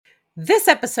This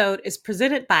episode is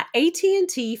presented by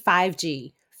AT&T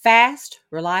 5G. Fast,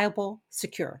 reliable,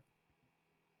 secure.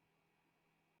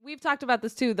 We've talked about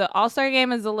this too. The All-Star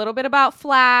game is a little bit about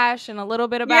flash and a little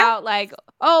bit Yeah. about like,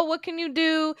 oh, what can you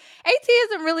do? AT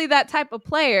isn't really that type of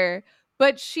player,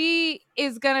 but she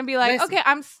is going to be like, Listen. okay,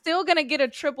 I'm still going to get a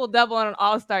triple-double in an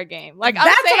All-Star game. Like, That's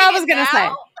what I was going to say.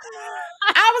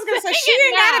 I was going to say, she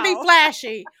ain't got to be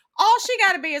flashy. All she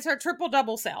got to be is her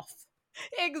triple-double self.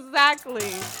 Exactly.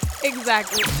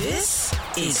 This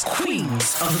is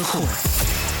Queens of the Court.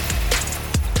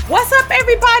 What's up,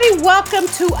 everybody? Welcome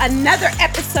to another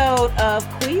episode of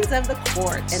Queens of the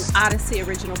Court, an Odyssey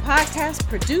original podcast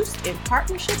produced in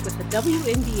partnership with the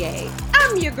WNBA.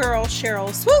 I'm your girl,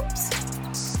 Cheryl Swoops.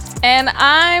 And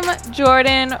I'm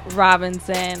Jordan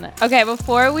Robinson. Okay,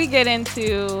 before we get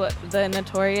into the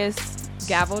notorious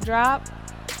gavel drop,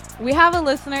 we have a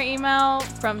listener email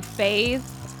from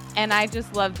Faith, and I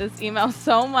just love this email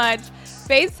so much.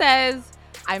 Faith says,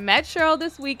 I met Cheryl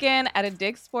this weekend at a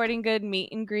Dick's Sporting Good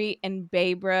meet and greet in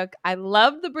Baybrook. I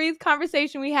loved the brief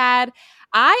conversation we had.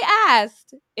 I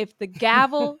asked if the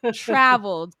gavel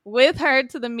traveled with her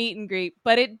to the meet and greet,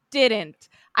 but it didn't.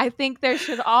 I think there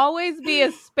should always be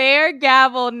a spare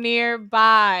gavel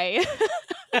nearby.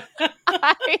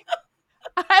 I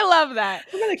love that.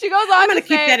 She goes on I'm going to to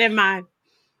keep say, that in mind.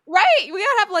 Right. We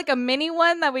gotta have like a mini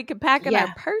one that we could pack in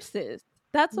our purses.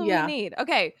 That's what we need.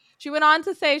 Okay. She went on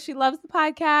to say she loves the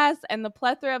podcast and the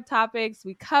plethora of topics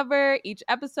we cover each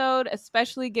episode,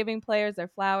 especially giving players their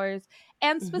flowers,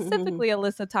 and specifically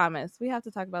Alyssa Thomas. We have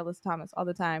to talk about Alyssa Thomas all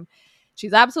the time.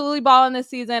 She's absolutely balling this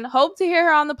season. Hope to hear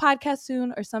her on the podcast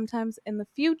soon or sometimes in the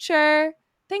future.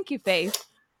 Thank you, Faith.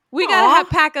 We gotta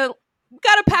pack a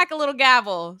little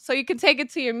gavel so you can take it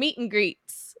to your meet and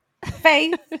greets.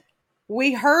 Faith.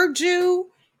 We heard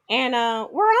you, and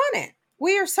we're on it.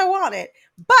 We are so on it.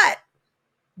 But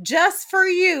just for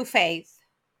you, Faith,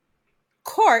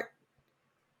 court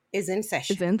is in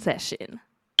session. It's in session.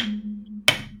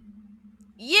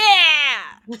 Yeah!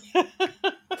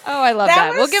 Oh, I love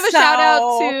that. We'll give a shout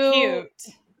out to...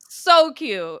 Cute. So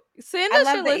cute. Send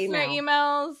us your listener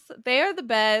emails. They are the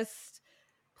best.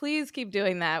 Please keep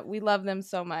doing that. We love them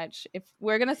so much. If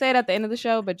we're going to say it at the end of the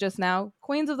show, but just now,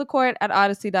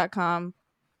 queensofthecourt@odyssey.com.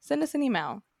 Send us an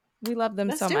email. We love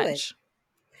them so much.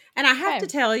 And I have to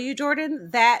tell you, Jordan,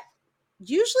 that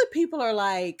usually people are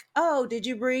like, oh, did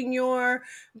you bring your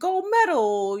gold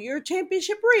medal, your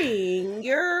championship ring,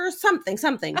 your something?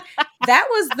 That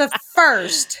was the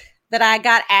first that I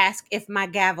got asked if my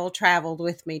gavel traveled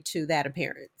with me to that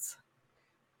appearance.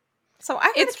 So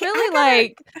it's really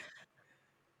like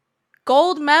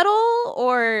gold medal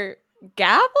or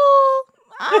gavel?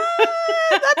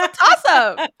 That's a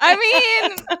toss-up. I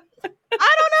mean,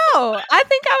 I don't know. I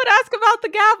think I would ask about the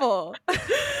gavel.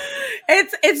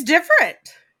 It's different.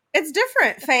 It's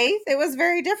different, Faith. It was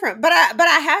very different. But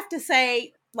I have to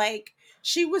say, like,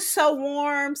 she was so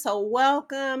warm, so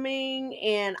welcoming,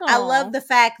 and I love the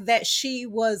fact that she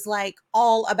was like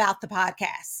all about the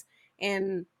podcast.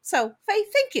 And so, Faith,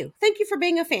 thank you. Thank you for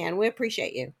being a fan. We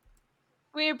appreciate you.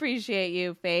 We appreciate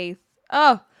you, Faith.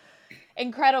 Oh,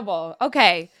 incredible.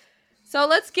 Okay. So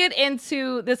let's get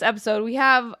into this episode. We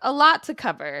have a lot to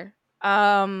cover.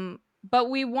 But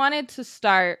we wanted to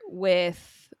start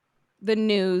with the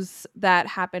news that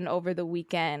happened over the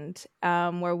weekend,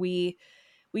 where we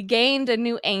gained a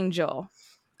new angel.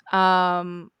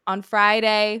 On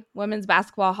Friday, Women's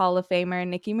Basketball Hall of Famer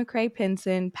Nikki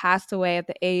McCray-Penson passed away at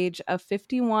the age of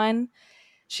 51.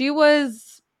 She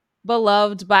was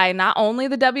beloved by not only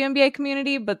the WNBA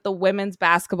community, but the women's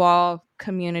basketball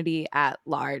community at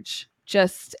large.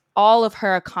 Just all of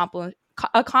her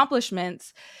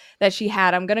accomplishments that she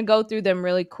had. I'm going to go through them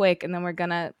really quick, and then we're going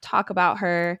to talk about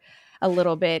her a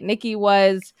little bit. Nikki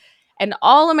was an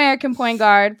All-American point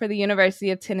guard for the University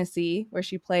of Tennessee, where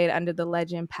she played under the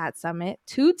legend Pat Summitt,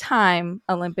 two-time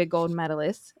Olympic gold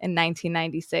medalist in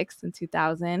 1996 and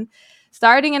 2000.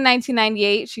 Starting in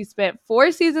 1998, she spent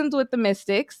 4 seasons with the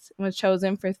Mystics and was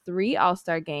chosen for 3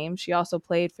 All-Star games. She also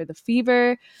played for the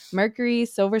Fever, Mercury,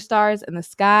 Silver Stars, and the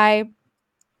Sky.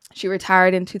 She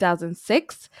retired in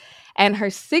 2006, and her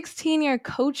 16-year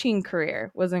coaching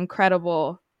career was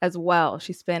incredible as well.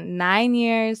 She spent 9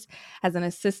 years as an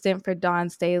assistant for Dawn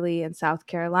Staley in South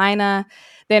Carolina,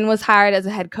 then was hired as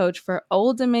a head coach for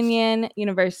Old Dominion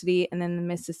University and then the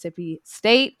Mississippi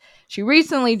State. She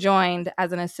recently joined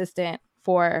as an assistant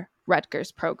for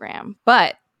Rutgers program.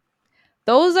 But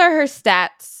those are her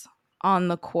stats on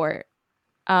the court.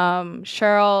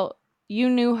 Cheryl, you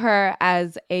knew her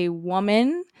as a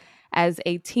woman, as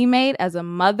a teammate, as a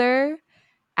mother,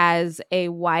 as a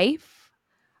wife.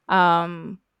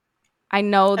 I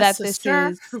know A that this sister.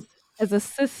 is as a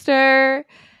sister.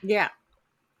 Yeah.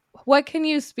 What can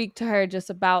you speak to her just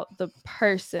about the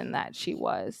person that she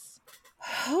was?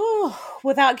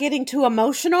 Without getting too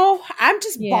emotional, I'm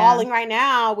just Yeah. bawling right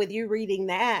now with you reading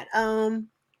that. I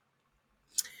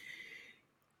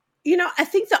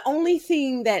think the only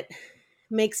thing that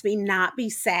makes me not be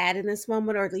sad in this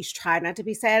moment, or at least try not to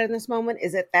be sad in this moment,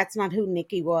 is that that's not who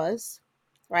Nikki was.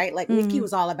 Right? Like Nikki Mm.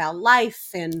 was all about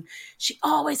life, and she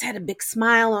always had a big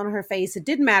smile on her face. It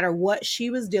didn't matter what she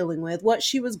was dealing with, what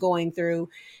she was going through.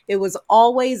 It was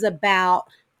always about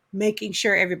making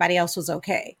sure everybody else was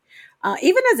okay.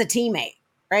 Even as a teammate,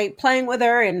 right? Playing with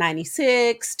her in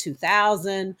 96,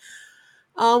 2000.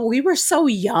 We were so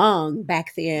young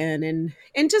back then, and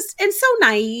so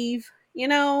naive,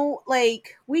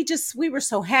 like we were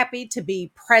so happy to be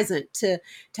present, to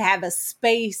have a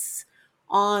space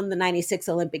on the 96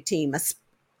 Olympic team,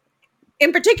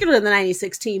 in particular the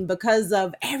 96 team, because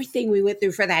of everything we went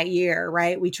through for that year,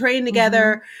 right? We trained Mhm.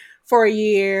 together for a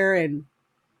year, and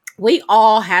we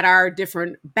all had our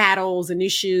different battles and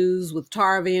issues with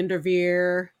Tara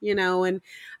Vanderveer, and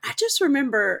I just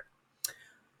remember,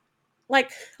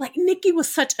 like Nikki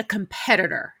was such a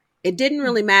competitor. It didn't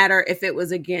really matter if it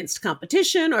was against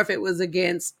competition or if it was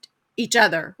against each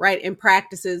other, right, in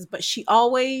practices, but she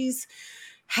always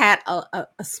had a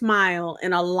smile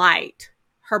and a light.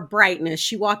 Her brightness.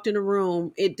 She walked in a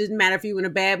room. It didn't matter if you were in a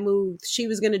bad mood. She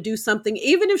was going to do something,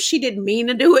 even if she didn't mean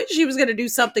to do it. She was going to do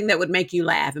something that would make you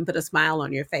laugh and put a smile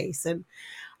on your face. And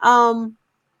um,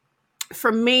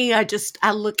 for me,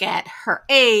 I look at her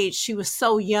age. She was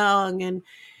so young, and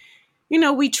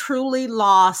we truly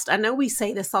lost. I know we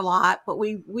say this a lot, but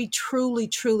we truly,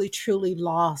 truly, truly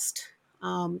lost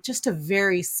just a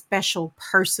very special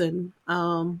person.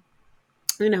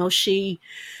 She,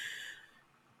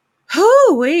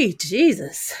 whoo,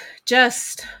 Jesus,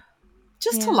 just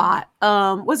a Yeah. lot.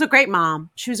 Was a great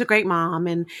mom. She was a great mom,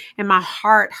 and my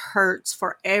heart hurts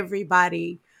for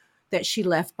everybody that she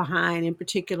left behind, in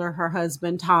particular her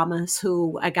husband Thomas,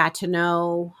 who I got to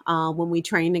know when we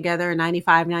trained together in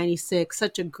 95, 96.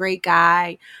 Such a great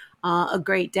guy, a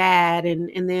great dad,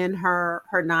 and then her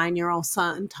 9-year-old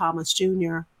son Thomas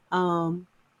Jr.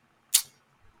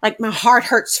 Like my heart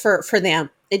hurts for them.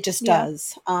 It just Yeah.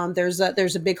 does.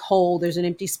 There's a big hole, there's an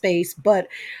empty space. But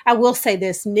I will say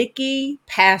this: Nikki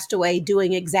passed away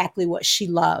doing exactly what she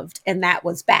loved, and that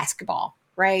was basketball.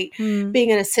 Right, Mm.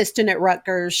 being an assistant at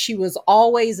Rutgers, she was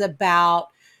always about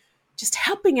just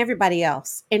helping everybody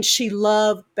else, and she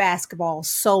loved basketball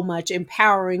so much,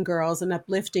 empowering girls and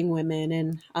uplifting women.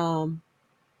 And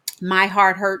my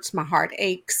heart hurts, my heart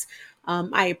aches.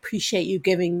 I appreciate you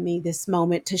giving me this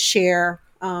moment to share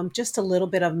just a little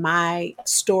bit of my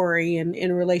story and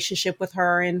in relationship with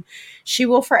her. And she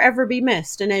will forever be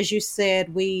missed. And as you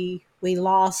said, we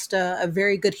lost a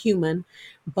very good human,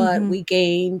 but Mhm. we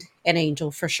gained an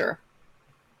angel for sure.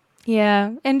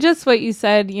 Yeah, and just what you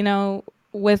said,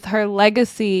 with her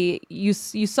legacy, you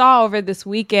saw over this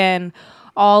weekend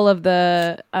all of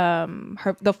the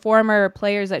former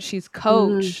players that she's Mm-hmm.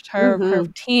 coached, her Mm-hmm.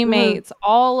 Mm-hmm. teammates,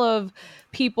 all of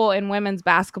people in women's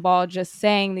basketball just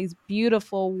saying these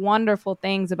beautiful, wonderful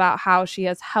things about how she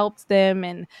has helped them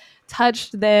and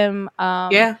touched them.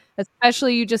 Yeah.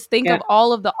 Especially you just think Yeah. of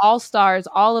all of the all-stars,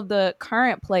 all of the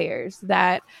current players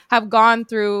that have gone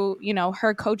through,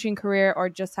 her coaching career or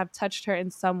just have touched her in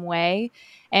some way.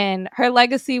 And her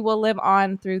legacy will live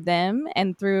on through them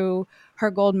and through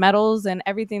her gold medals and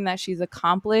everything that she's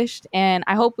accomplished. And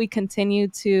I hope we continue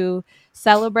to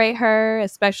celebrate her,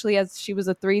 especially as she was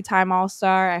a 3-time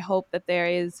All-Star. I hope that there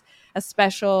is a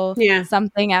special Yeah.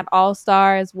 something at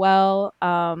All-Star as well.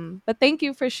 But thank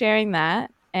you for sharing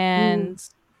that. Mm.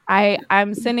 And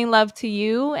I'm sending love to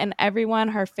you and everyone,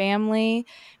 her family,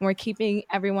 and we're keeping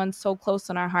everyone so close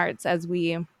in our hearts as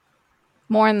we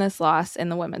mourn this loss in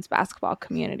the women's basketball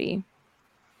community.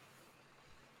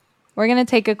 We're going to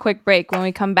take a quick break. When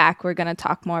we come back, we're going to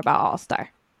talk more about All Star.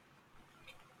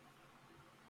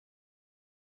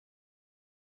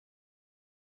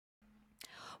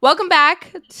 Welcome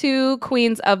back to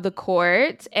Queens of the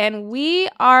Court. And we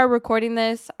are recording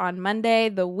this on Monday,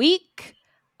 the week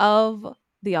of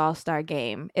the All Star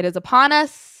game. It is upon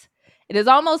us, it is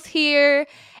almost here.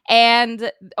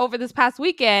 And over this past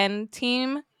weekend,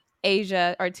 Team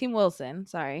Wilson,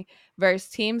 versus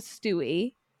Team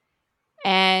Stewie.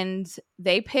 And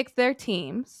they picked their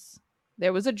teams.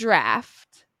 There was a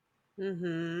draft.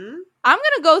 Mm-hmm. I'm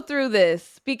going to go through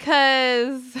this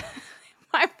because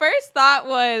my first thought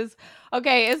was,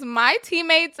 okay, it's my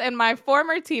teammates and my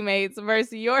former teammates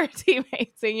versus your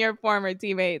teammates and your former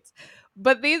teammates.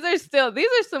 But these are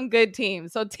some good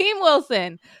teams. So Team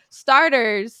Wilson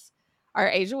starters are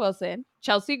Asia Wilson,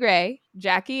 Chelsea Gray,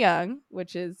 Jackie Young,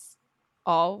 which is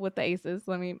all with the aces.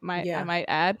 I might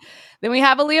add. Then we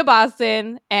have Aaliyah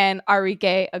Boston and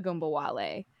Arike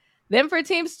Agumbawale. Then for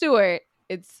Team Stewart,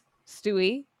 it's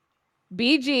Stewie,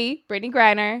 BG, Brittany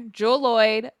Griner, Jewel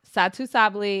Lloyd, Satu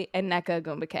Sabli, and Nneka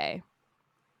Agumbake.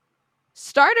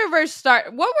 Starter versus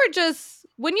start.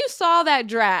 When you saw that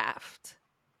draft,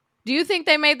 do you think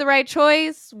they made the right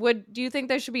choice? Do you think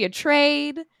there should be a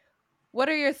trade? What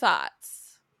are your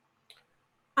thoughts?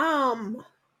 When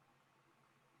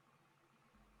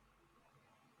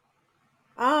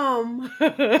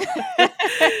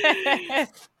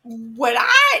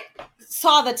I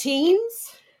saw the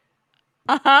teams,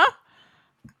 I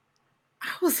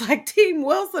was like, Team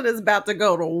Wilson is about to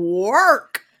go to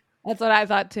work. That's what I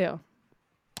thought too.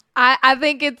 I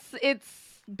think it's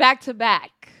back to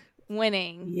back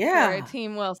winning for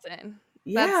Team Wilson.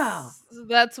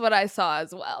 That's what I saw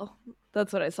as well.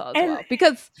 Because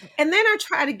and then I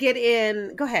try to get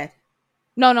in. Go ahead.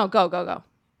 No, go.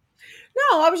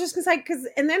 No, I was just gonna say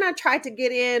and then I tried to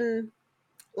get in,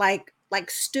 like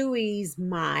Stewie's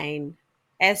mind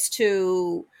as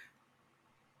to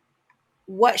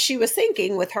what she was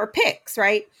thinking with her picks,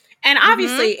 right? And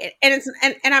obviously, and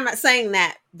I'm not saying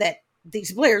that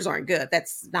these players aren't good.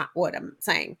 That's not what I'm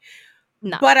saying.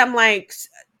 No. But I'm like,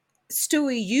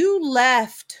 Stewie, you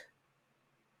left.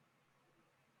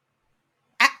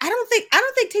 I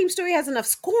don't think Team Stewie has enough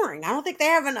scoring. I don't think they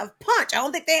have enough punch. I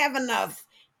don't think they have enough.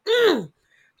 I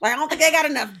don't think they got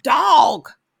enough dog.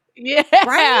 Yeah.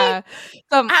 Right.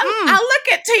 I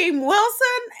look at Team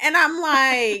Wilson and I'm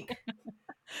like,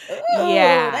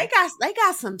 they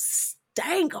got some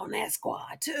stank on that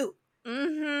squad too.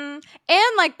 And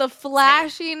like the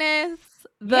flashiness,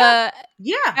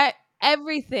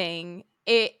 everything.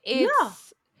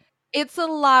 It's a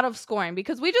lot of scoring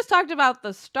because we just talked about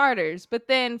the starters, but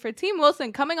then for Team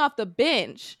Wilson coming off the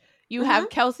bench, you have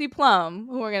Kelsey Plum,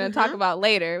 who we're going to talk about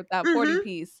later with that 40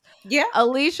 piece. Yeah.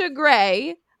 Alicia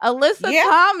Gray, Alyssa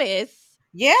Thomas,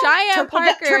 Cheyenne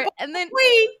Parker, and then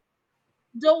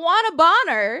DeWanna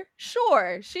Bonner.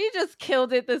 Sure, she just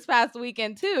killed it this past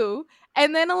weekend too.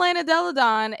 And then Elena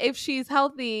Deladon, if she's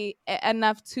healthy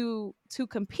enough to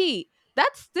compete,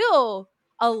 that's still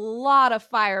a lot of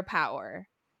firepower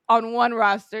on one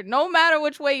roster. No matter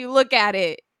which way you look at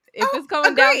it, if it's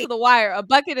coming down to the wire, a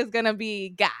bucket is going to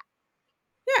be got.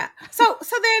 Yeah. So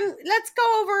then let's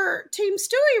go over Team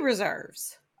Stewie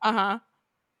reserves. Well,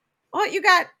 you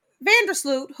got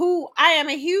Vandersloot, who I am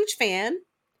a huge fan,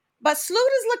 but Sloot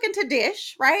is looking to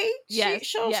dish, right? Yes.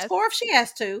 She'll score if she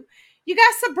has to. You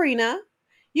got Sabrina.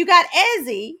 You got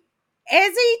Ezzy.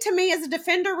 Ezzy, to me, is a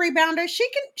defender, rebounder. She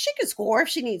can score if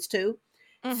she needs to.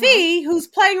 Fee, who's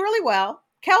playing really well.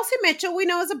 Kelsey Mitchell, we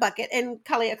know is a bucket, and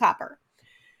Kalia Copper.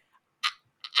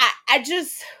 I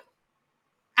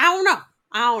don't know.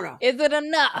 Is it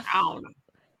enough? I don't know.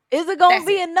 Is it going to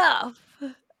be enough?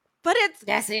 But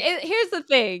that's it. Here's the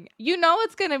thing. You know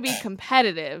it's going to be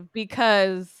competitive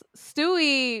because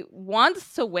Stewie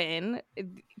wants to win.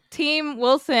 Team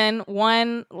Wilson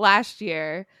won last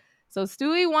year. So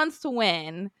Stewie wants to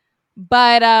win.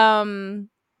 But I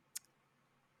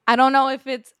don't know if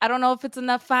it's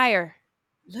enough fire.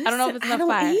 Listen, I don't know if it's enough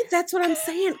fire. That's what I'm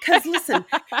saying. Because listen,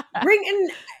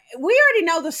 we already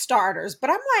know the starters, but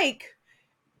I'm like,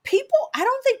 I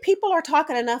don't think people are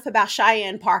talking enough about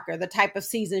Cheyenne Parker, the type of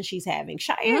season she's having.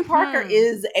 Cheyenne Parker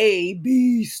is a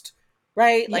beast,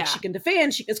 right? Like she can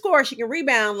defend, she can score, she can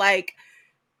rebound,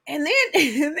 and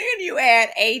then you add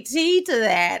AT to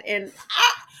that. And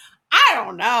I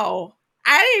don't know.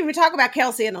 I didn't even talk about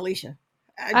Kelsey and Alicia.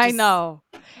 I know.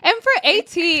 And for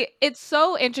AT, it's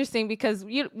so interesting because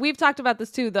we've talked about this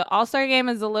too. The All-Star game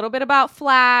is a little bit about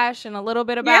flash and a little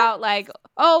bit about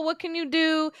what can you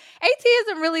do? AT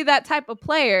isn't really that type of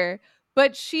player,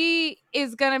 but she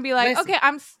is going to be like, okay,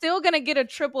 I'm still going to get a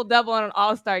triple-double in an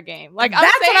All-Star game. Like, that's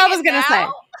what I was going to say.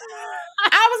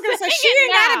 I was going to say, she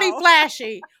ain't got to be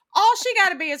flashy. All she got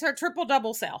to be is her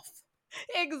triple-double self.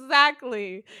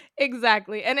 Exactly.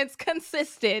 And it's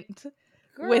consistent.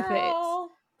 Girl. With it.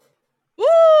 Woo!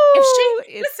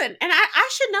 Listen, and I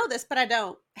should know this, but I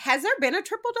don't. Has there been a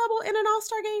triple-double in an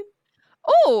All-Star game?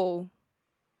 Oh,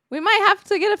 we might have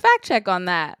to get a fact check on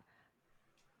that.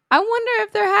 I wonder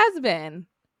if there has been.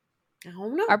 I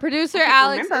don't know. Our producer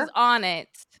Alex is on it.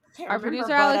 Alex is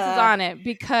on it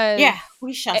because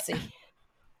we shall see.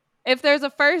 If there's a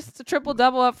first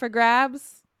triple-double up for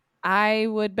grabs, I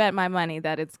would bet my money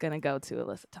that it's going to go to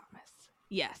Alyssa Thomas.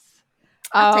 Yes.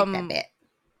 I'll take that bet.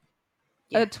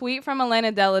 A tweet from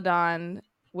Elena Deladon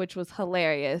which was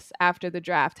hilarious after the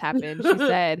draft happened. She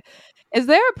said, "Is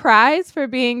there a prize for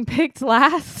being picked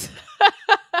last?"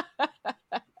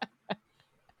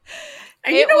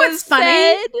 And you know what's funny?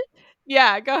 Said,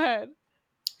 yeah, go ahead.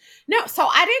 No, so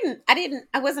I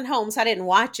wasn't home, so I didn't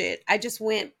watch it. I just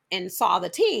went and saw the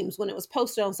teams when it was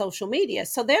posted on social media.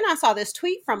 So then I saw this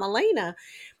tweet from Elena,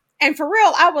 and for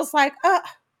real, I was like,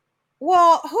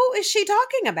 well, who is she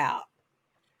talking about?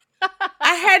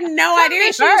 I had no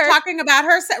idea she was talking about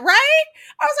herself, right?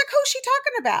 I was like, who's she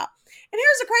talking about? And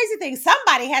here's the crazy thing.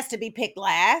 Somebody has to be picked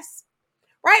last,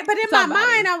 right? But in my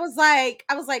mind, I was like,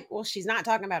 well, she's not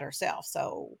talking about herself.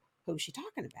 So who's she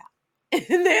talking about?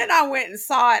 And then I went and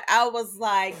saw it. I was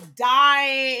like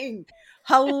dying.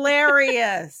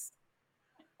 Hilarious.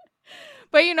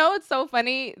 But you know, it's so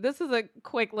funny. This is a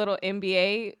quick little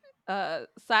NBA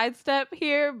sidestep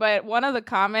here. But one of the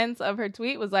comments of her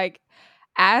tweet was like,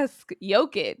 ask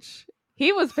Jokic.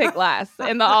 He was picked last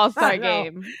in the All-Star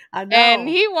game. I know. And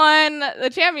he won the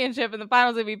championship in the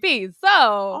Finals MVP.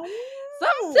 So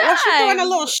sometimes. Was she doing a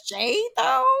little shade,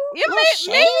 though? Yeah,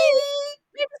 maybe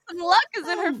some luck is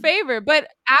in her favor. But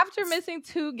after missing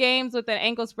 2 games with an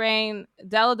ankle sprain,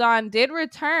 Delle Donne did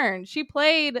return. She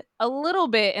played a little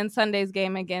bit in Sunday's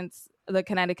game against the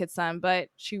Connecticut Sun, but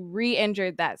she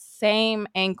re-injured that same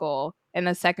ankle in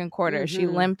the second quarter. She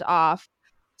limped off.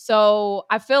 So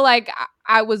I feel like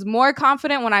I was more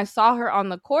confident when I saw her on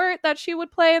the court that she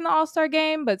would play in the All-Star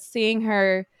game, but seeing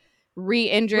her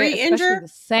re-injure especially the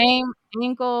same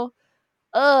ankle,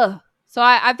 so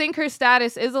I think her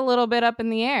status is a little bit up in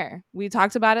the air. We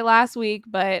talked about it last week,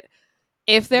 but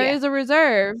if there is a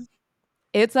reserve,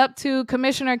 it's up to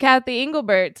Commissioner Kathy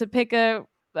Engelbert to pick a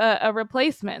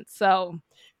replacement. So,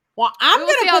 well, I'm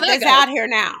going to put this out here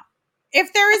now.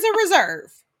 If there is a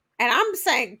reserve, and I'm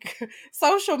saying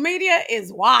social media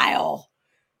is wild.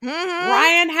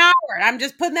 Ryan Howard. I'm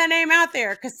just putting that name out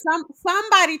there because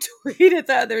somebody tweeted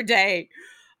the other day,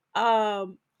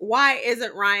 why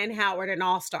isn't Ryan Howard an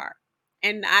all-star?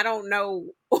 And I don't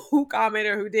know who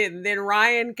commented or who didn't. Then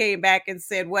Ryan came back and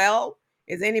said, well,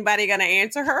 is anybody going to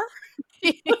answer her?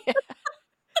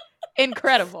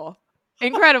 Incredible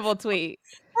tweet.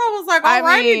 I was like,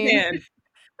 alrighty then.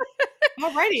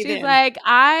 Alrighty She's like,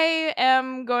 I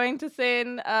am going to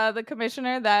send the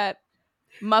commissioner that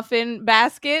muffin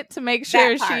basket to make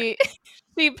sure she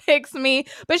picks me,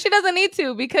 but she doesn't need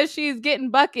to because she's getting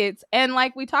buckets. And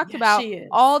like we talked about,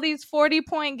 all these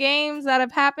 40-point games that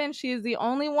have happened, she is the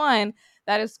only one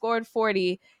that has scored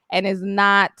 40 and is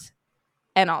not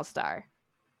an all-star.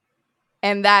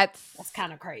 And that's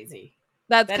kind of crazy.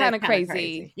 That's kind of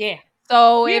crazy. Yeah.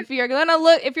 So if you're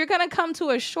gonna come to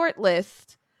a short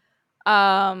list,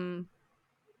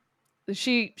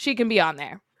 she can be on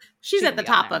there. She's at the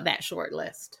top of that short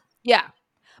list. Yeah.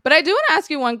 But I do want to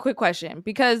ask you one quick question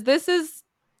because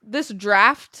this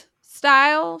draft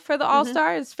style for the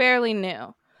All-Star is fairly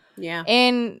new. Yeah.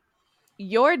 In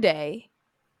your day,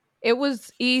 it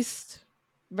was East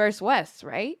versus West,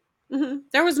 right?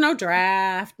 There was no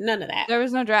draft. None of that. There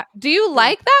was no draft. Do you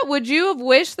like that? Would you have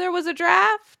wished there was a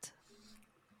draft?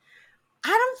 I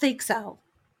don't think so.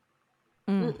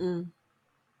 And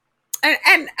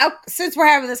since we're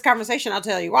having this conversation, I'll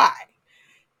tell you why.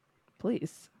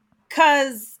 Please.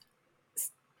 Because,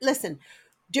 listen,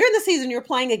 during the season, you're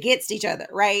playing against each other,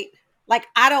 right? Like,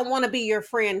 I don't want to be your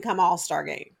friend come All-Star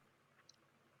game.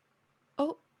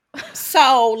 Oh.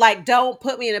 So, like, don't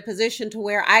put me in a position to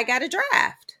where I got a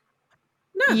draft.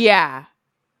 No. Yeah.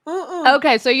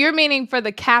 Okay, so you're meaning for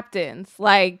the captains.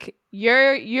 Like,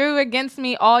 you're against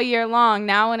me all year long.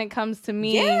 Now when it comes to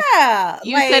me, you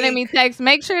sending me texts,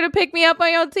 make sure to pick me up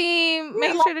on your team,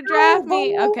 make sure to draft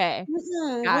me. Okay. We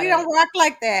don't rock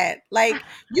like that. Like,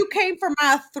 you came for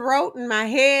my throat and my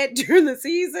head during the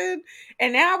season,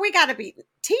 and now we got to be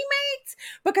teammates.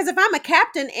 Because if I'm a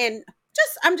captain and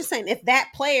I'm just saying, if that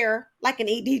player, like an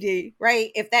EDD,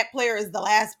 right? If that player is the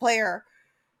last player,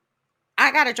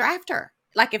 I got to draft her.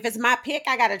 Like, if it's my pick,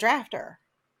 I got to draft her.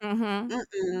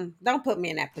 Don't put me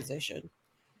in that position.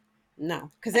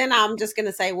 No, because then I'm just going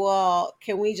to say, well,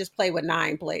 can we just play with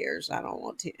 9 players? I don't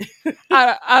want to.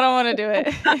 I don't want to do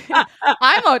it.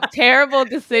 I'm a terrible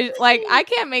decision. Like, I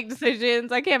can't make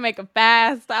decisions. I can't make them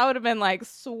fast. I would have been like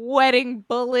sweating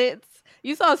bullets.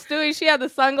 You saw Stewie. She had the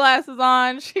sunglasses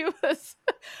on. She was.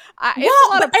 And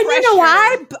you know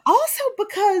why? Also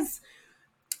because,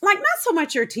 like, not so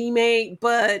much your teammate,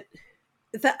 but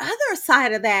the other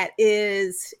side of that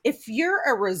is if you're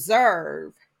a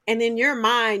reserve and in your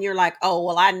mind, you're like, oh,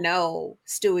 well, I know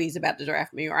Stewie's about to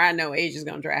draft me or I know Age is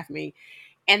going to draft me.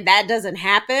 And that doesn't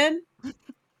happen.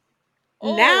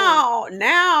 Now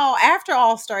after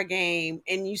All-Star game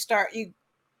and you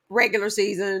regular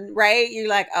season, right? You're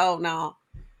like, oh no,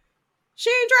 she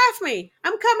ain't draft me.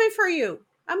 I'm coming for you.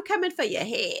 I'm coming for your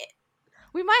head.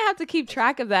 We might have to keep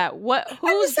track of that. Who's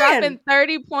just saying. dropping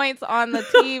 30 points on the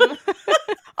team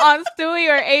on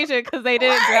Stewie or Asia because they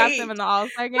didn't draft them in the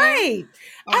All-Star game? Right.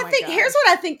 Oh I think here's what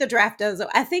I think the draft does. Though.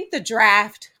 I think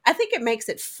it makes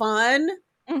it fun,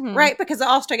 right? Because the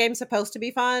All-Star game is supposed to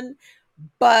be fun,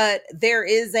 but there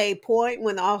is a point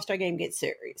when the All-Star game gets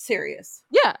serious.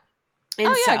 Yeah.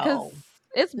 And because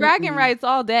it's bragging rights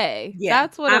all day. Yeah.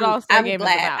 That's what an All-Star game is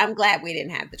about. I'm glad we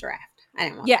didn't have the draft. I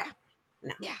didn't want that.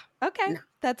 No. Yeah. Okay. No.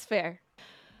 That's fair.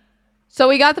 So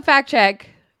we got the fact check.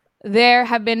 There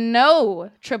have been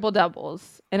no triple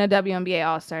doubles in a WNBA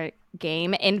All-Star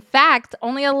game. In fact,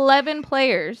 only 11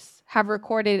 players have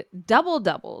recorded double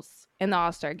doubles in the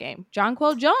All-Star game.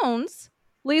 Jonquel Jones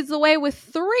leads the way with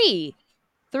 3.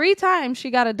 3 times she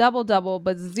got a double double,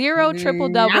 but 0 triple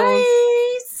doubles.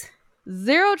 Nice.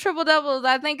 0 triple doubles.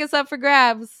 I think it's up for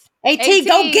grabs. AT,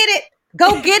 go get it.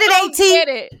 Go get it, AT. Get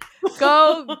it.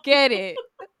 Go get it.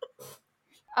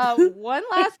 One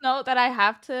last note that I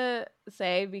have to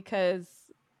say, because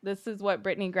this is what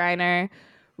Brittany Griner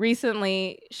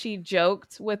recently, she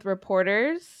joked with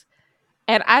reporters,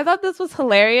 and I thought this was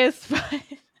hilarious, but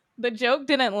the joke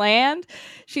didn't land.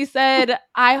 She said,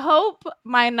 I hope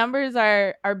my numbers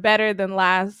are better than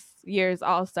last year's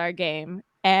All-Star game.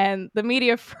 And the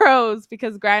media froze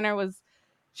because Griner was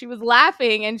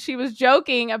laughing, and she was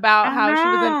joking about how she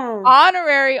was an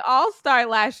honorary All-Star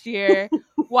last year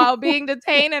while being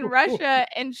detained in Russia.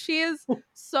 And she is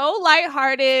so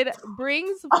lighthearted,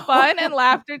 brings fun and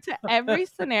laughter to every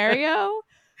scenario.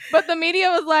 But the media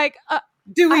was like,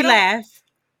 do we laugh?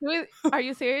 Are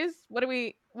you serious? What do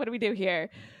we do here?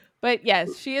 But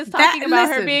yes, she is talking about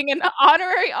her being an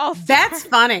honorary All-Star. That's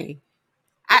funny.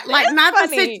 Not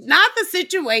the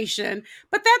situation,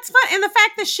 but that's fun. And the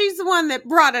fact that she's the one that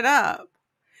brought it up.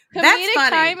 Comedic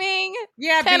timing,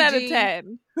 10 BG. Out of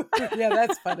 10. Yeah,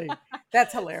 that's funny.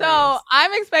 That's hilarious. So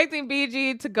I'm expecting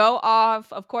BG to go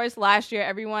off. Of course, last year,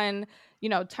 everyone,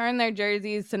 turned their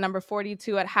jerseys to number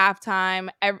 42 at halftime.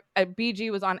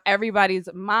 BG was on everybody's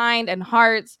mind and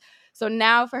hearts. So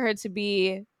now for her to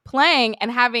be playing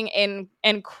and having an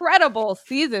incredible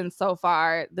season so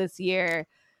far this year,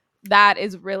 that's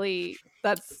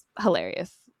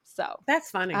hilarious. So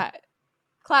that's funny.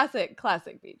 Classic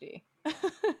BG. I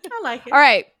like it. All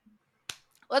right,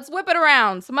 let's whip it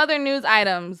around. Some other news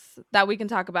items that we can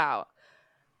talk about.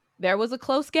 There was a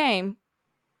close game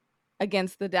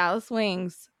against the Dallas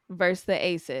Wings versus the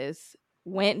Aces.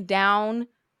 Went down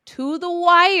to the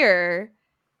wire,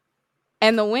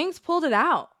 and the Wings pulled it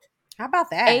out. How about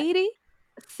that?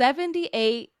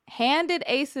 80-78. Handed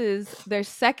Aces their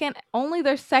second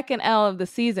L of the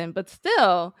season. But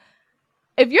still,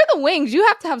 if you're the Wings, you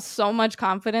have to have so much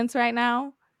confidence right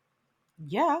now.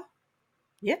 Yeah.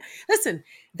 Listen,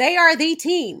 they are the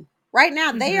team right now.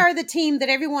 Mm-hmm. They are the team that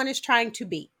everyone is trying to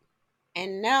beat.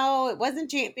 And no, it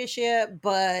wasn't championship,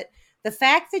 but the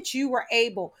fact that you were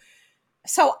able.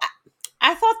 So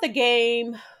I thought the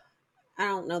game, I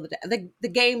don't know, the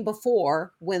game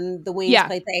before when the Wings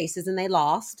played the Aces and they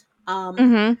lost.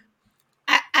 I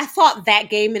thought that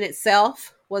game in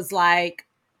itself was like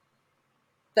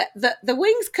the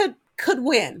Wings could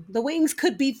win. The Wings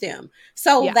could beat them.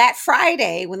 So that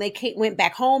Friday when they went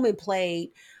back home and played,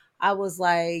 I was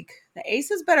like, the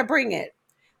Aces better bring it.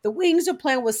 The Wings are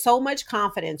playing with so much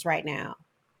confidence right now.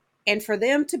 And for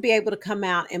them to be able to come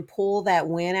out and pull that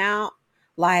win out,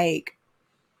 like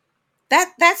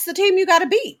that's the team you got to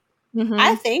beat. Mm-hmm.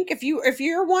 I think if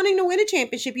you're wanting to win a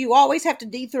championship, you always have to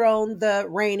dethrone the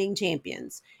reigning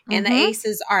champions. And the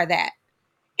Aces are that.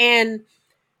 And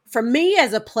for me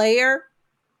as a player,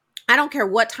 I don't care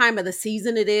what time of the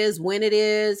season it is, when it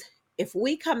is, if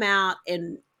we come out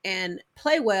and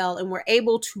play well and we're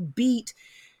able to beat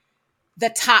the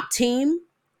top team,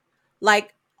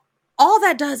 like all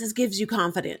that does is gives you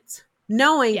confidence.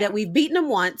 Knowing that we've beaten them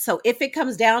once. So if it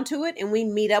comes down to it and we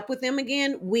meet up with them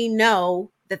again, we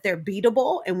know that they're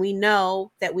beatable and we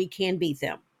know that we can beat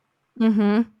them.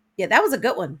 Mm-hmm. Yeah, that was a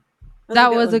good one.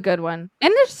 That was a good one.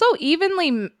 And they're so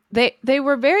evenly, they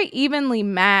were very evenly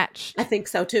matched. I think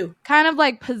so too. Kind of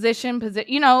like position.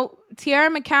 Tiara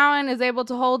McCowan is able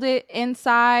to hold it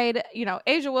inside.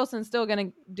 Asia Wilson's still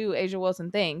going to do Asia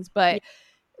Wilson things, but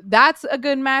that's a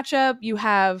good matchup. You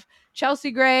have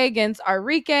Chelsea Gray against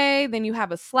Arike. Then you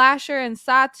have a slasher in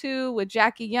Satu with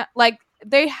Jackie Young. Like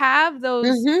they have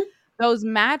those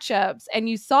matchups, and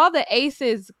you saw the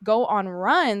Aces go on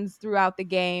runs throughout the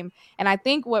game. And I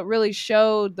think what really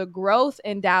showed the growth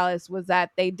in Dallas was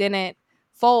that they didn't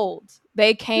fold.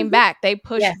 They came back. They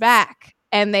pushed back.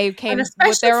 and they And came with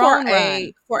especially their own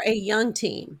run. for a young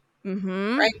team,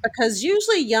 Mm-hmm. right? Because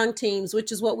usually young teams,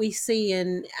 which is what we see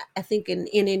in, I think in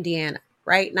Indiana,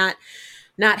 right? Not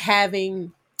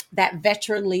having that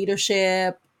veteran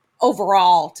leadership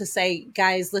overall to say,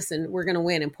 guys, listen, we're going to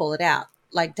win and pull it out.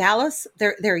 Like Dallas,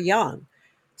 they're young.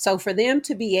 So for them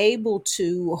to be able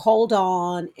to hold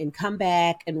on and come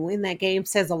back and win that game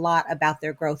says a lot about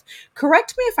their growth.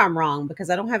 Correct me if I'm wrong because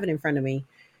I don't have it in front of me.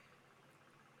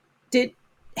 Did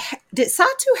did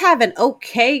Satu have an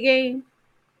okay game?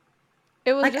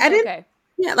 It was Like just I didn't okay.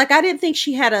 Yeah, like I didn't think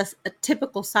she had a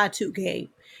typical Satu game.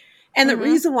 And the Mm-hmm.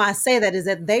 reason why I say that is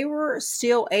that they were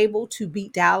still able to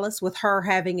beat Dallas with her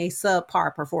having a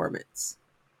subpar performance.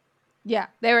 Yeah,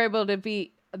 they were able to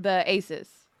beat the Aces.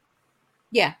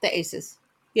 Yeah, the Aces.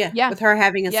 Yeah, Yeah. with her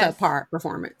having a Yes. subpar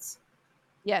performance.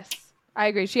 Yes, I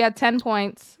agree. She had 10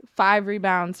 points, 5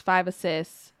 rebounds, 5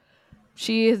 assists.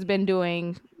 She has been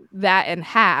doing that in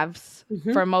halves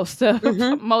Mm-hmm. for most of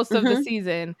Mm-hmm. the Mm-hmm.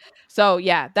 season. So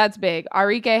yeah, that's big.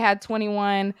 Arike had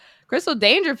 21, Crystal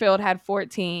Dangerfield had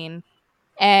 14,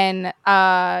 and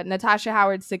Natasha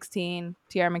Howard 16,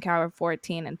 Tiara McCower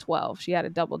 14 and 12. She had a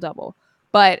double-double.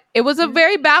 But it was a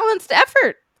very balanced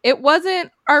effort. It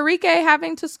wasn't Arike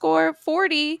having to score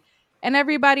 40 and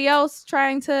everybody else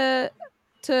trying to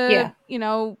Yeah,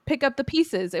 pick up the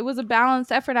pieces. It was a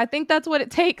balanced effort. I think that's what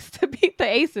it takes to beat the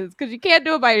Aces because you can't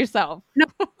do it by yourself. no,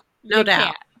 no You doubt.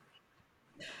 can't.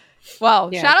 Well,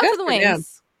 Yeah, shout out good to the for them.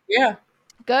 Wings. Yeah.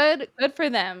 Good for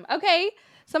them. Okay,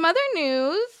 some other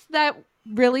news that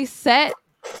really set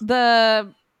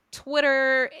the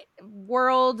Twitter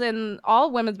world and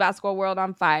all women's basketball world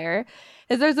on fire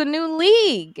is there's a new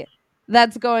league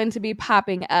that's going to be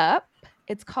popping up.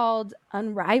 It's called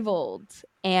Unrivaled,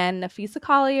 and Nafisa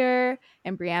Collier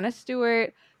and Brianna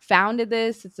Stewart founded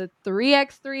this. It's a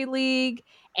 3x3 league,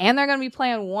 and they're going to be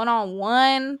playing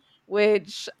one-on-one,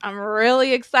 which I'm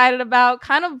really excited about.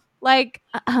 Kind of like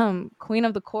Queen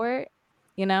of the Court,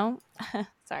 you know?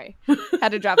 Sorry. Had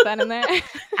to drop that in there.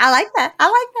 I like that. I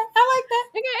like that. I like that.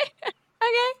 Okay.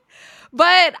 Okay.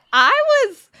 But I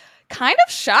was kind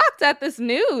of shocked at this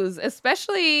news,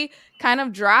 especially kind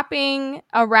of dropping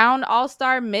around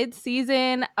All-Star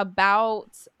mid-season about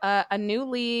a new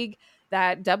league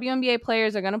that WNBA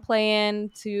players are going to play in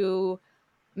to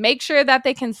make sure that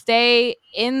they can stay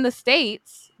in the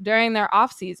States during their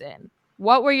off season.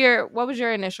 What was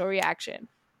your initial reaction?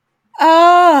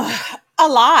 A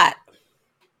lot.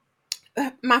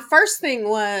 My first thing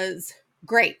was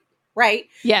great, right?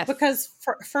 Yes. Because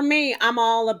for me, I'm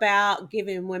all about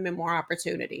giving women more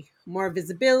opportunity, more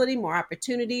visibility, more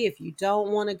opportunity. If you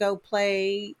don't want to go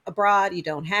play abroad, you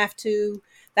don't have to.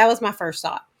 That was my first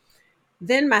thought.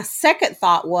 Then my second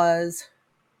thought was,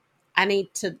 I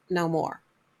need to know more,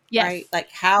 Yes. right? Like,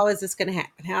 how is this going to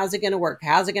happen? How is it going to work?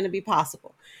 How is it going to be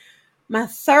possible? My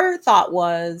third thought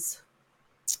was,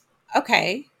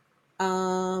 okay,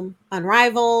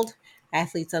 Unrivaled,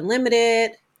 Athletes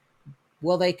Unlimited,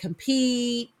 will they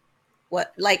compete?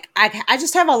 What, like, I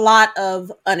just have a lot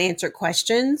of unanswered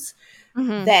questions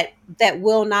Mm-hmm. that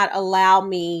will not allow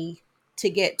me to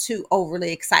get too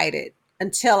overly excited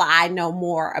until I know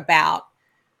more about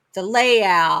the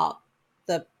layout,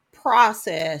 the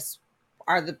process.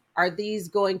 Are these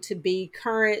going to be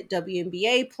current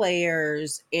WNBA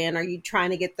players, and are you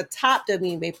trying to get the top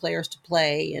WNBA players to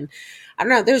play? And I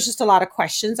don't know. There's just a lot of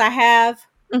questions I have.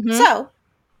 Mm-hmm. So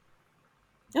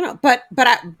you know, but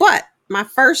my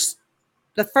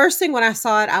the first thing when I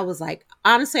saw it, I was like,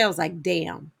 honestly, I was like,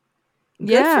 damn,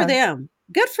 good for them.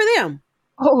 Good for them.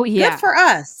 Oh Good yeah. for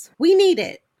us. We need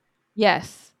it.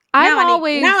 Yes. Now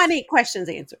I need questions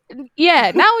answered.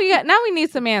 Yeah, now we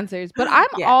need some answers, but I'm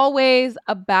Yeah. always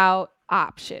about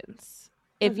options.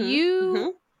 If Mhm,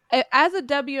 you as a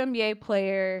WNBA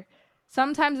player,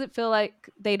 sometimes it feel like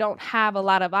they don't have a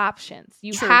lot of options.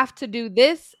 You True. have to do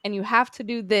this and you have to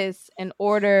do this in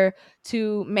order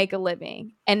to make a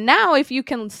living. And now if you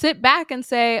can sit back and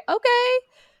say, "Okay,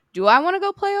 do I want to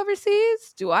go play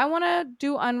overseas? Do I want to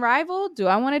do Unrivaled? Do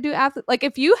I want to do athlete?" Like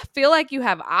if you feel like you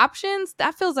have options,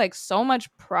 that feels like so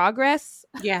much progress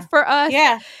Yeah. for us.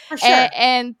 Yeah, for sure.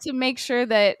 And to make sure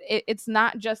that it's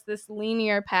not just this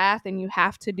linear path and you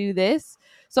have to do this.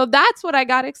 So that's what I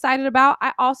got excited about.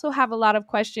 I also have a lot of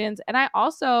questions, and I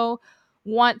also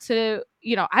want to,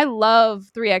 I love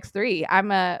 3x3.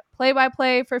 I'm a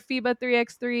play-by-play for FIBA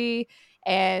 3x3.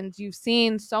 And you've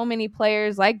seen so many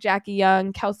players like Jackie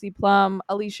Young, Kelsey Plum,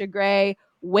 Alicia Gray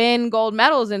win gold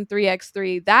medals in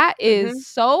 3x3. That is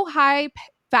so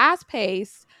fast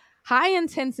paced, high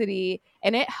intensity,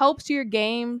 and it helps your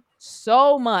game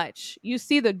so much. You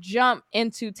see the jump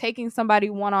into taking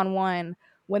somebody one-on-one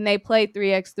when they play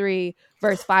 3x3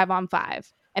 versus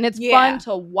 5-on-5. And it's Yeah. fun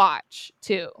to watch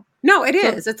too. No, it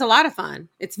is. It's a lot of fun.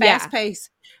 It's Yeah. fast paced.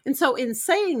 And so in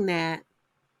saying that,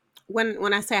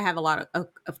 when I say I have a lot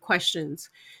of questions,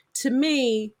 to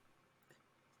me,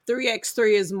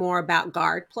 3x3 is more about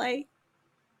guard play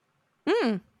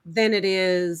than it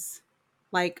is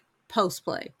like post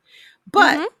play.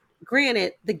 But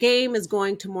granted, the game is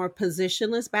going to more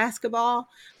positionless basketball.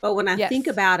 But when I think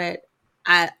about it,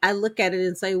 I look at it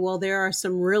and say, well, there are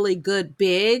some really good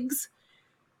bigs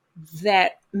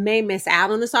that may miss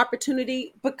out on this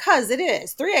opportunity, because it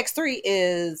is 3x3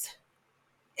 is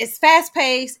it's fast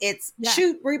paced. It's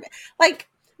shoot, like,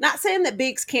 not saying that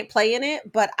bigs can't play in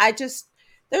it, but there's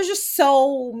just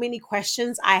so many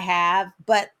questions I have,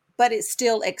 but it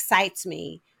still excites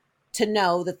me to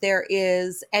know that there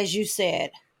is, as you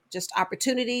said, just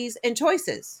opportunities and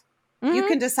choices. You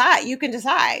can decide.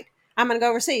 I'm going to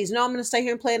go overseas. No, I'm going to stay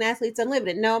here and play in Athletes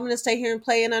Unlimited. No, I'm going to stay here and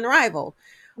play in Unrivaled.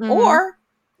 Or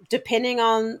depending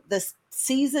on the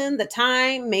season, the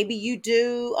time, maybe you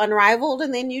do Unrivaled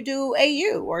and then you do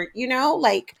AU, or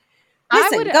like,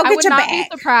 listen, go get your bag.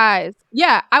 Be surprised.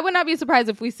 Yeah, I would not be surprised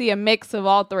if we see a mix of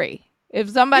all three. If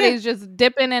somebody's just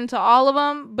dipping into all of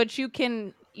them, but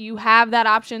you have that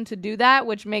option to do that,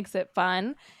 which makes it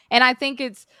fun. And I think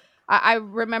I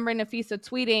remember Nafisa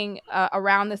tweeting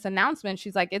around this announcement.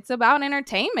 She's like, it's about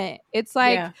entertainment. It's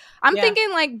like, I'm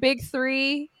thinking like Big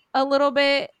Three a little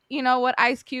bit, what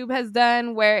Ice Cube has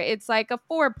done, where it's like a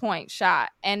 4-point shot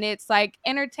and it's like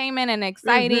entertainment and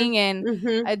exciting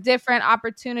and a different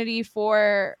opportunity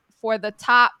for the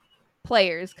top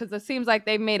players. Cause it seems like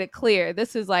they've made it clear.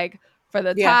 This is like for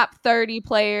the top 30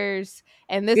 players,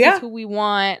 and this is who we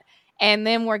want. And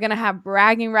then we're going to have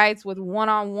bragging rights with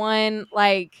one-on-one.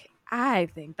 Like, I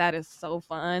think that is so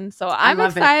fun. So I'm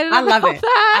excited about that.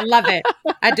 I love it.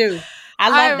 I do. I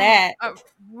love that. I'm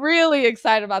really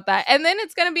excited about that. And then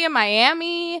it's going to be in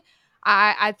Miami.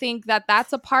 I think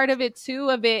that's a part of it too,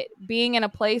 of it being in a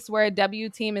place where a W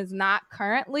team is not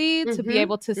currently, to be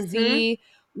able to see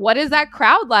what is that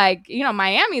crowd like.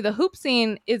 Miami, the hoop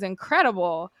scene is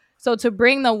incredible. So to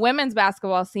bring the women's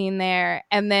basketball scene there,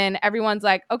 and then everyone's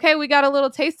like, okay, we got a little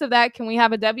taste of that. Can we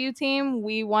have a W team?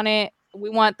 We want it.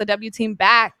 We want the W team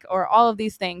back, or all of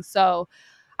these things. So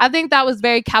I think that was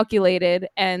very calculated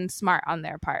and smart on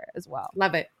their part as well.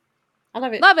 Love it. I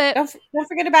love it. Love it. Don't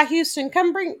forget about Houston.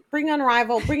 Come bring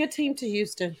Unrivaled. Bring a team to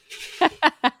Houston.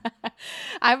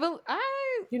 I'm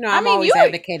always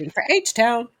advocating for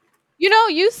H-Town.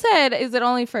 You said, is it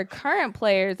only for current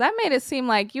players? That made it seem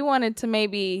like you wanted to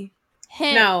maybe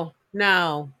hint.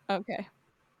 No. Okay.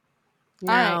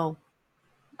 No.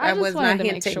 I was not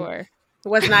hinting. Make sure.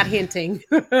 Was not hinting.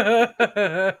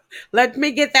 Let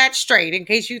me get that straight in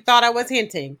case you thought I was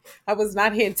hinting. I was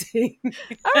not hinting.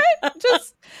 All right.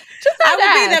 Just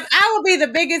I will be the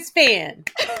biggest fan.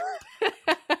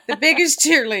 The biggest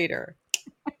cheerleader.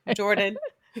 Jordan.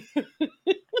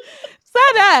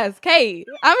 Sad ask. Hey,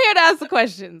 I'm here to ask the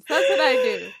questions. That's what I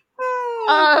do.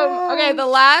 Okay, the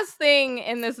last thing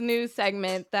in this news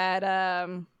segment that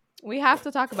we have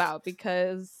to talk about,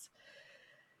 because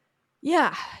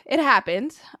it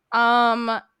happened.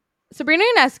 Sabrina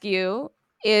Ionescu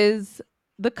is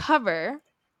the cover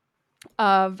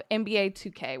of NBA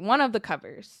 2K, one of the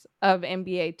covers of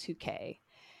NBA 2K.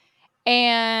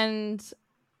 And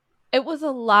it was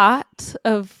a lot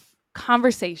of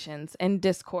conversations and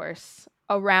discourse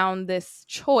around this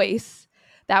choice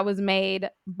that was made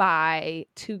by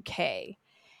 2K.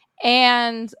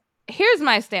 And here's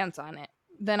my stance on it.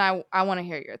 Then I want to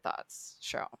hear your thoughts,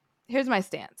 Cheryl. Here's my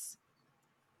stance.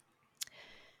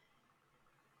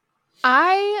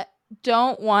 I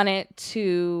don't want it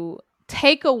to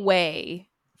take away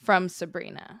from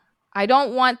Sabrina. I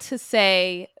don't want to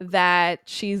say that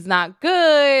she's not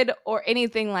good or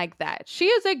anything like that. She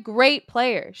is a great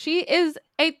player. She is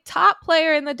a top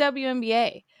player in the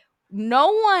WNBA.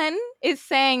 No one is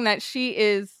saying that she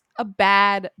is a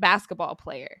bad basketball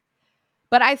player.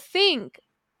 But I think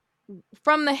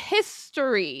from the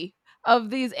history of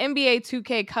these NBA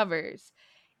 2K covers,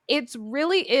 it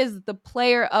really is the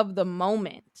player of the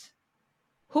moment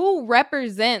who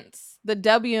represents the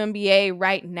WNBA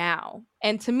right now.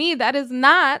 And to me, that is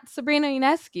not Sabrina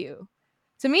Ionescu.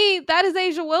 To me, that is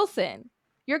A'ja Wilson.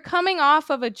 You're coming off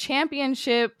of a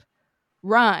championship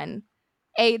run,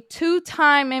 a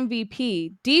 2-time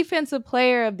MVP, Defensive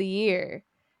Player of the Year,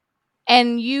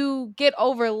 and you get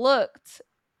overlooked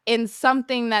in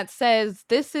something that says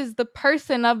this is the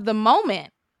person of the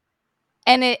moment.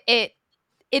 And it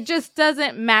just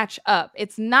doesn't match up.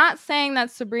 It's not saying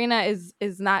that Sabrina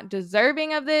is not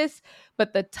deserving of this,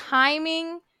 but the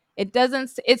timing,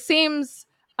 it seems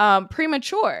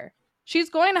premature. She's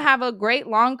going to have a great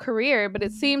long career, but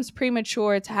it seems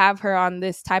premature to have her on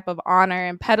this type of honor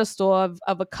and pedestal of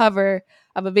a cover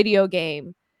of a video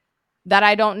game that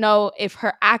I don't know if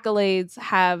her accolades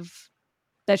have,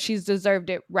 that she's deserved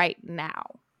it right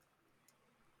now.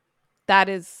 That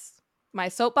is my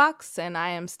soapbox, and I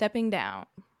am stepping down.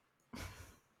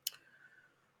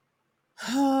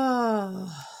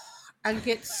 I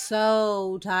get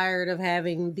so tired of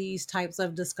having these types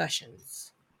of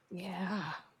discussions. Yeah.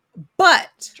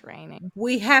 But draining.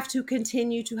 We have to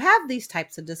continue to have these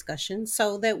types of discussions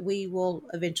so that we will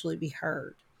eventually be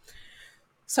heard.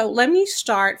 So let me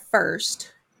start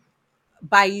first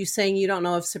by you saying you don't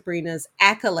know if Sabrina's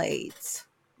accolades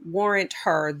warrant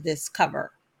her this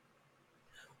cover.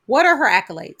 What are her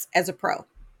accolades as a pro?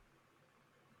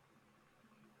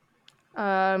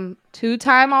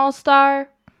 2-time All-Star.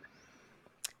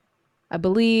 I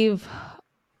believe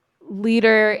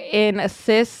leader in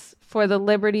assists for the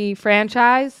Liberty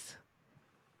franchise.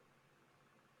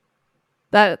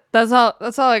 That's all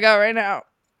I got right now.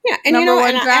 Yeah, and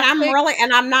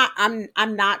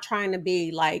I'm not trying to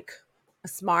be like a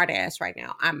smart ass right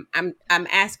now. I'm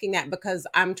asking that because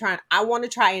I want to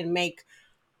try and make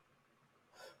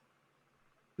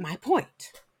my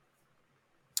point.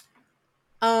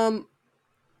 To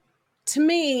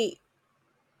me,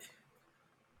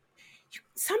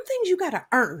 some things you got to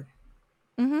earn.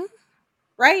 Mm-hmm.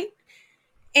 Right?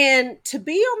 And to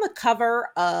be on the cover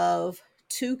of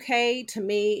 2K to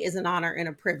me is an honor and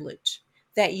a privilege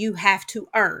that you have to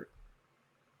earn.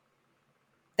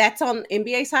 That's on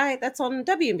NBA side, that's on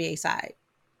WNBA side.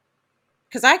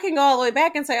 Because I can go all the way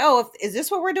back and say, oh, is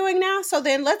this what we're doing now? So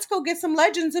then let's go get some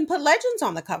legends and put legends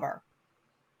on the cover.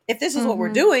 If this is what we're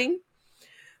doing.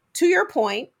 To your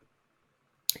point,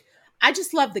 I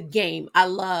just love the game. I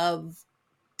love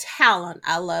talent.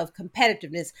 I love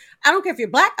competitiveness. I don't care if you're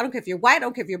black. I don't care if you're white. I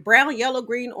don't care if you're brown, yellow,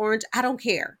 green, orange. I don't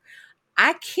care.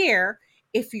 I care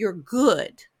if you're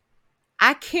good.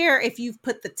 I care if you've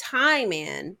put the time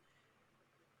in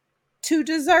to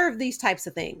deserve these types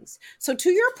of things. So to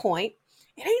your point,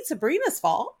 it ain't Sabrina's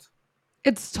fault.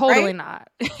 It's totally not.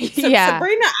 Yeah.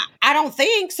 Sabrina, I don't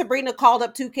think Sabrina called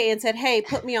up 2K and said, hey,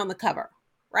 put me on the cover,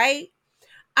 right?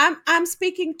 I'm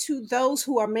speaking to those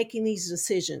who are making these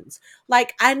decisions.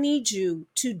 Like, I need you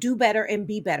to do better and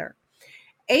be better.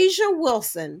 A'ja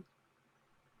Wilson,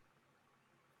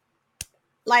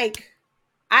 like,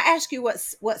 I asked you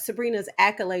what Sabrina's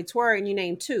accolades were, and you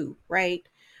named 2, right?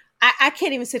 I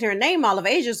can't even sit here and name all of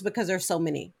A'ja's because there's so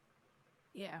many.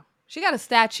 Yeah. She got a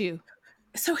statue.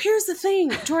 So here's the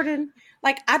thing, Jordan.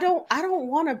 Like, I don't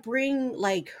want to bring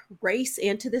like race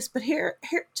into this, but here,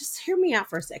 just hear me out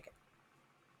for a second.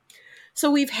 So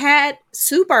we've had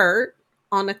Sue Bird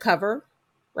on the cover,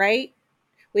 right?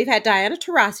 We've had Diana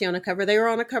Taurasi on the cover. They were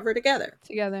on a cover together.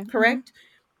 Correct?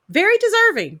 Mm-hmm. Very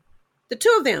deserving. The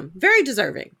 2 of them, very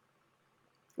deserving.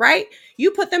 Right?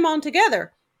 You put them on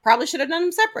together. Probably should have done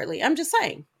them separately. I'm just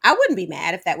saying. I wouldn't be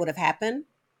mad if that would have happened.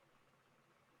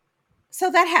 So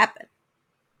that happened.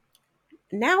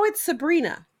 Now it's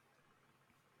Sabrina.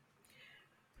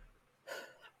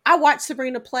 I watched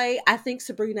Sabrina play. I think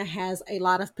Sabrina has a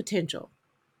lot of potential.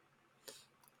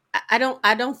 I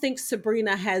don't think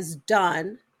Sabrina has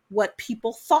done what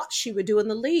people thought she would do in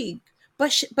the league.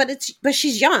 But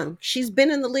she's young. She's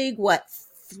been in the league 3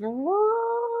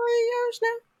 years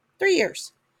now? 3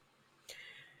 years.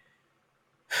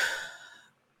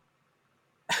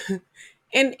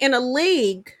 In a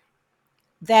league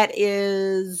that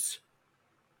is,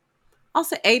 I'll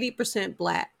say 80%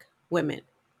 black women.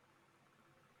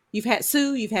 You've had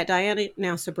Sue, you've had Diana,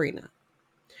 now Sabrina.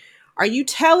 Are you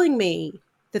telling me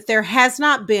that there has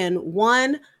not been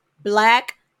one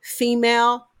black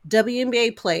female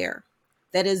WNBA player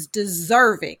that is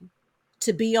deserving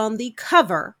to be on the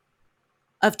cover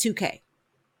of 2K?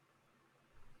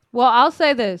 Well, I'll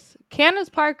say this. Candace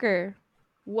Parker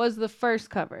was the first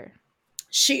cover.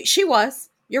 She was.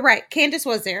 You're right. Candace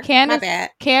was there. My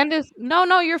bad. Candace.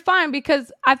 No, you're fine,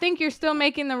 because I think you're still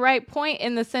making the right point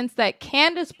in the sense that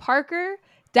Candace Parker,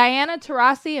 Diana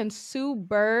Taurasi, and Sue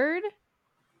Bird,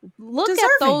 look at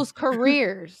those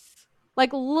careers.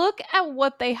 Like, look at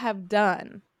what they have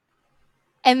done.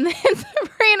 And then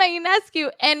Sabrina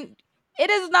Ionescu, and it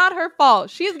is not her fault.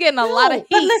 She's getting a lot of heat.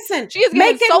 But listen, she's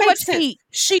getting so much heat.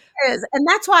 She is. And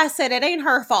that's why I said it ain't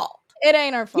her fault. It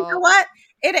ain't her fault. You know what?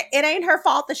 It ain't her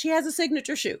fault that she has a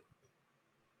signature shoe.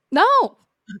 No.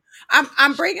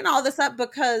 I'm bringing all this up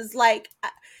because, like,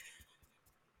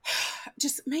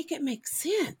 just make it make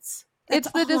sense. That's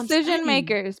it's the decision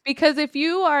makers. Because if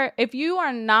you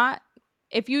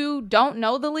don't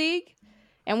know the league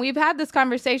And we've had this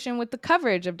conversation with the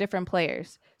coverage of different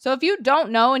players. So if you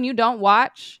don't know and you don't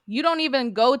watch, you don't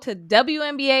even go to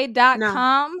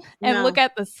WNBA.com and look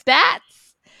at the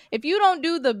stats. If you don't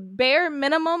do the bare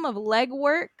minimum of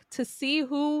legwork to see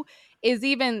who is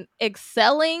even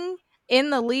excelling in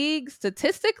the league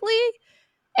statistically,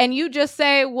 and you just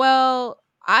say, well,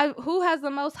 who has the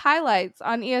most highlights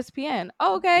on ESPN?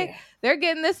 Oh, okay, they're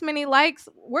getting this many likes.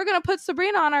 We're gonna put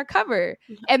Sabrina on our cover,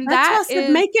 and that's what I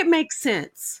said, make it make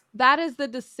sense. That is the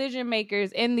decision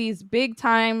makers in these big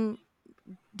time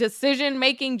decision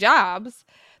making jobs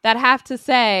that have to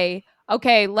say,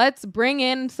 okay, let's bring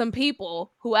in some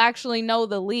people who actually know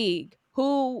the league,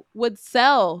 who would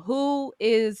sell, who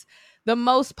is the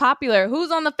most popular, who's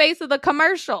on the face of the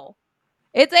commercial.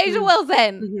 It's A'ja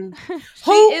Wilson.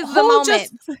 She is the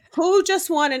moment. Who just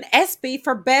won an ESPY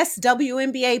for best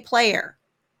WNBA player?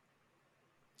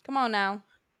 Come on now.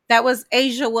 That was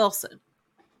A'ja Wilson.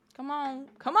 Come on.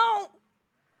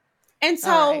 And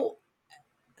so,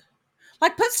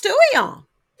 like, put Stewie on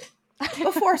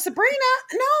before Sabrina.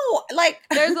 No, like,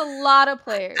 there's a lot of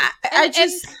players. And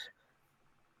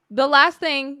the last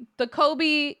thing, the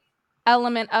Kobe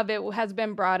element of it has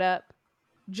been brought up.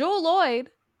 Jewell Loyd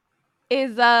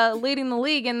is leading the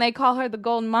league, and they call her the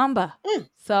Golden Mamba.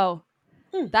 So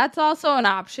that's also an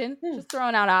option. Just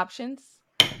throwing out options.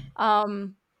 It's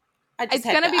gonna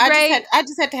be great. I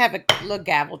just had to have a little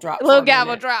gavel drop.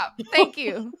 Thank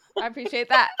you. I appreciate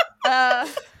that.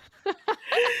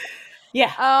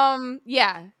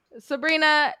 Yeah.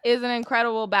 Sabrina is an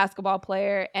incredible basketball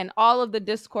player, and all of the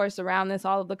discourse around this,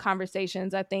 all of the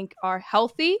conversations, I think, are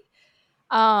healthy.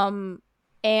 And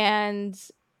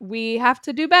we have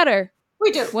to do better.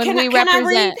 We do.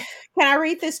 Can I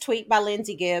read this tweet by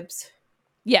Lindsay Gibbs?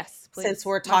 Yes, please. Since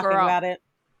we're talking about it.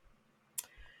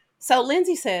 So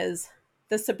Lindsay says,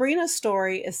 the Sabrina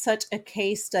story is such a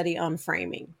case study on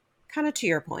framing. Kind of to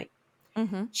your point.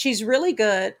 Mm-hmm. She's really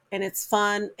good, and it's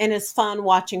fun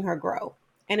watching her grow.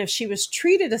 And if she was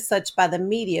treated as such by the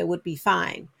media, would be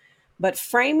fine. But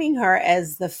framing her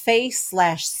as the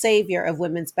face/savior of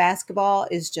women's basketball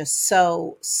is just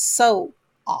so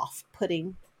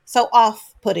off-putting. So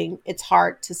off-putting, it's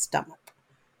hard to stomach.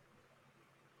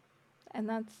 And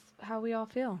that's how we all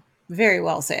feel. Very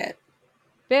well said.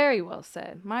 Very well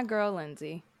said. My girl,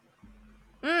 Lindsay.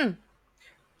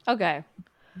 Okay.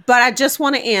 But I just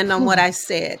want to end on what I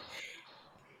said.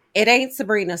 It ain't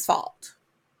Sabrina's fault.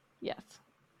 Yes.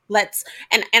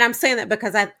 And I'm saying that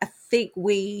because I think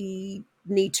we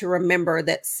need to remember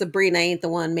that Sabrina ain't the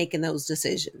one making those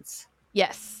decisions.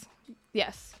 Yes.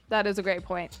 That is a great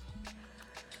point.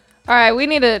 All right, we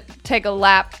need to take a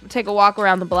walk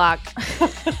around the block.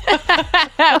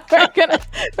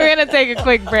 we're gonna take a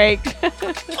quick break.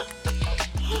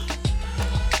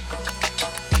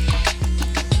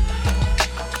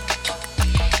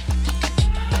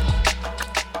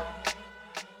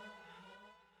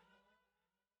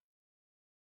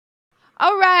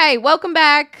 All right, welcome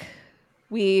back.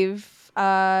 We've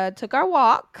took our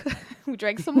walk. We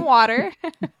drank some water.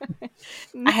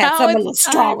 I had something a little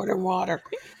stronger than water.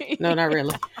 No, not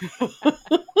really. Woo!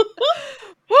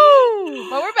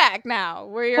 But we're back now.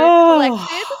 We're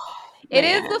collected. It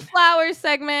is the flowers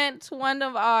segment, one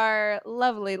of our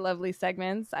lovely, lovely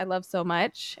segments I love so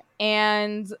much.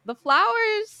 And the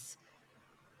flowers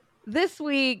this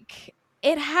week,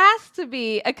 it has to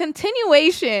be a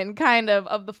continuation kind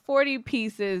of the 40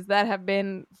 pieces that have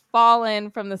been fallen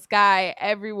from the sky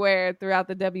everywhere throughout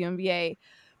the WNBA.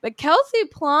 But Kelsey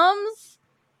Plum's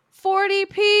 40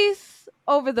 piece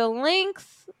over the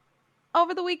Lynx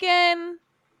over the weekend,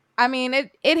 I mean,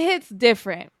 it hits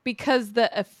different because the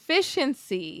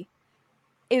efficiency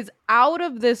is out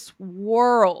of this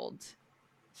world.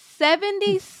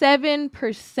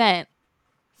 77%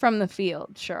 from the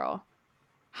field, Cheryl.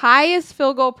 Highest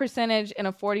field goal percentage in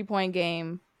a 40-point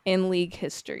game in league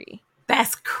history.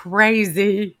 That's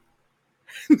crazy.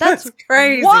 That's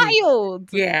crazy.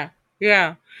 Wild. Yeah.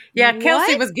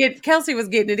 Kelsey was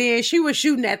getting it in. She was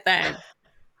shooting that thing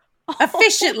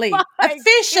efficiently. God.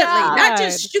 Not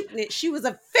just shooting it. She was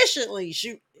efficiently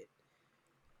shooting it.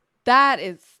 That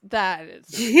is.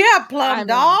 Yeah, Plum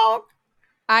dog.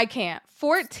 I can't.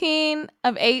 14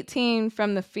 of 18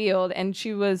 from the field, and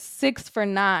she was 6 for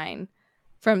 9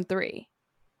 from 3.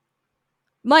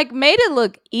 Like, made it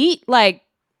look like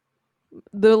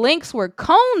the Lynx were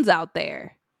cones out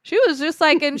there. She was just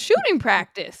like in shooting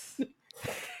practice.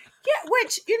 Yeah,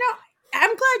 which,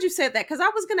 I'm glad you said that because I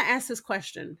was going to ask this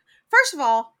question. First of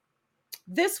all,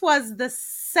 this was the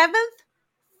 7th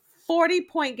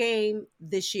 40-point game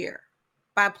this year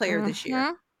by a player this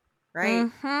year, right?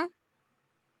 Mm-hmm.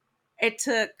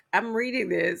 I'm reading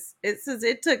this. It says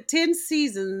it took 10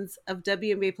 seasons of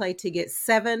WNBA play to get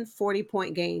 7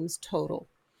 40-point games total.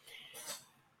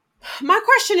 My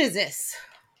question is this.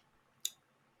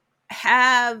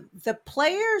 Have the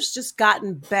players just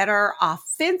gotten better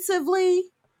offensively,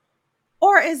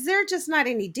 or is there just not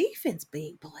any defense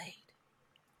being played?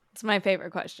 It's my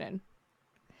favorite question.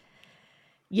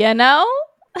 You know,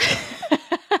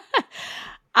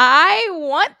 I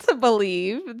want to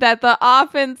believe that the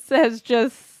offense has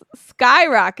just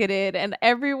skyrocketed and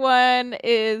everyone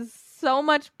is so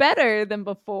much better than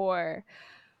before.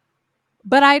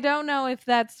 But I don't know if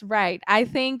that's right. I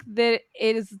think that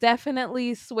it is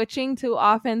definitely switching to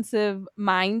offensive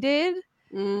minded.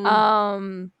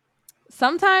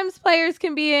 Sometimes players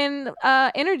can be in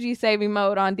energy saving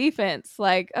mode on defense.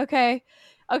 Like, okay,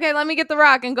 let me get the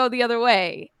rock and go the other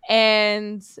way.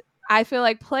 And I feel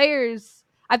like players,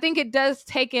 I think it does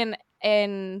take an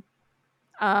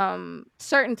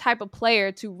certain type of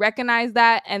player to recognize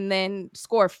that and then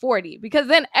score 40, because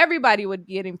then everybody would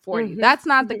be getting 40. That's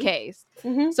not the case.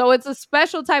 So it's a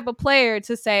special type of player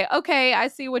to say, okay, I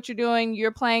see what you're doing.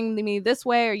 You're playing me this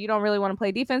way, or you don't really want to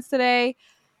play defense today.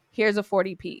 Here's a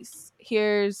 40 piece.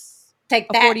 Here's take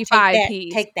a that, 45 take that,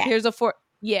 piece. take that. Here's a 4.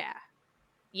 Yeah.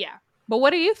 But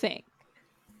what do you think?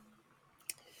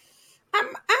 I'm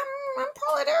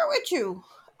probably there with you.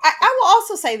 I will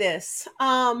also say this.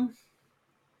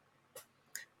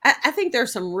 I think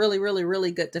there's some really, really,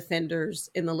 really good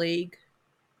defenders in the league.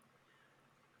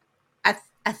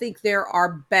 I think there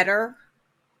are better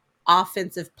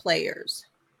offensive players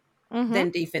than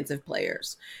defensive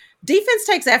players. Defense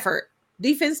takes effort.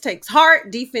 Defense takes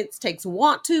heart. Defense takes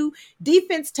want to.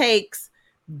 Defense takes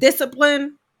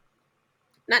discipline.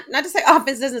 Not to say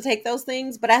offense doesn't take those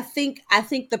things, but I think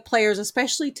the players,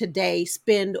 especially today,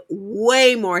 spend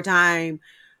way more time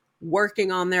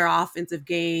working on their offensive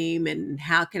game and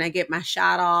how can I get my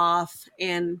shot off.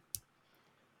 And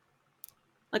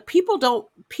like people don't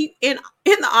in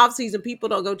the off season, people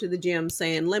don't go to the gym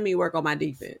saying, "Let me work on my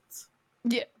defense."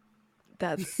 Yeah,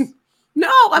 that's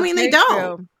no. I mean, they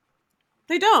don't. True.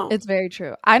 They don't. It's very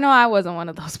true. I know I wasn't one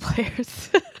of those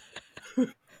players.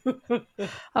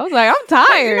 I was like, I'm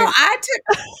tired. But, I took,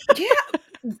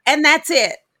 and that's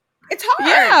it. It's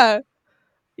hard.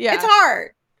 Yeah, it's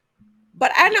hard.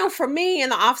 But I know for me in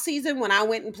the off season when I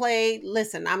went and played,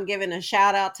 listen, I'm giving a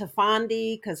shout out to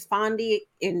Fondy, because Fondy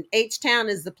in H-Town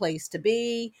is the place to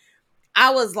be.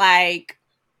 I was like,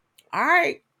 all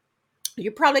right,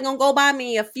 you're probably going to go by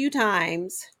me a few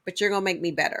times, but you're going to make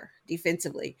me better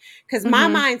defensively. Because my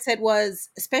mindset was,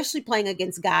 especially playing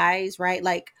against guys, right?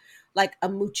 Like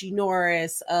Amuchi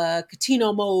Norris,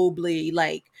 Katino Mobley.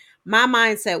 Like my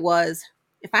mindset was,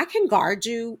 if I can guard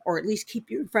you or at least keep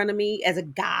you in front of me as a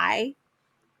guy,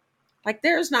 like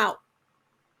there's not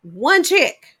one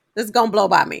chick that's gonna blow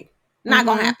by me. Not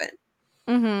gonna happen.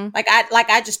 Like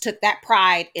I just took that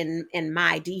pride in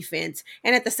my defense,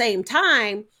 and at the same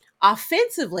time,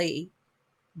 offensively,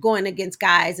 going against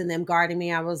guys and them guarding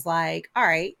me, I was like, all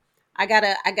right, I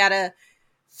gotta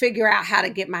figure out how to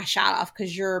get my shot off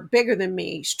because you're bigger than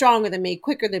me, stronger than me,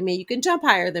 quicker than me. You can jump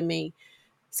higher than me.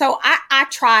 So I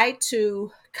try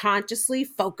to consciously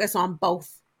focus on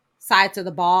both sides of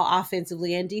the ball,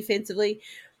 offensively and defensively.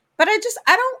 But I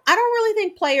don't really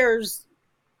think players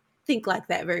think like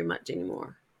that very much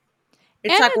anymore.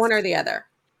 It's like one or the other.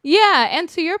 Yeah, and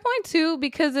to your point too,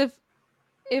 because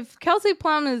if Kelsey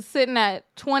Plum is sitting at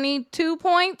 22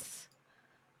 points,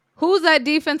 who's that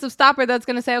defensive stopper that's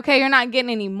going to say, okay, you're not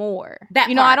getting any more?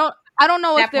 I don't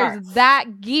know if there's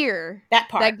that gear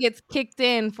that gets kicked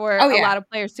in for a lot of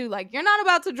players too. Like, you're not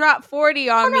about to drop 40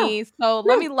 on me, so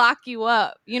let me lock you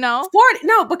up, 40?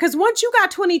 No, because once you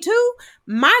got 22,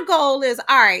 my goal is,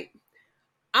 all right,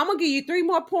 I'm going to give you 3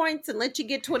 more points and let you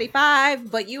get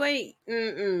 25, but you ain't,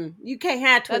 you can't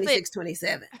have 26,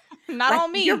 27. Not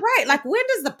on me. You're right. Like, when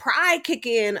does the pride kick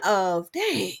in of,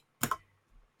 dang,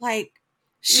 like,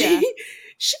 she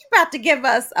about to give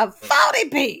us a 40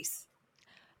 piece.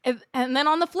 And then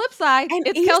on the flip side,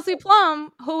 it's Kelsey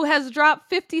Plum, who has dropped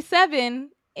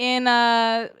 57 in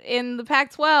the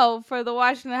Pac-12 for the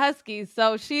Washington Huskies.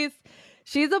 So she's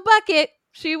a bucket.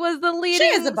 She was the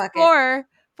leading scorer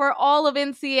for all of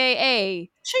NCAA.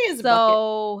 She is a bucket.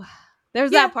 So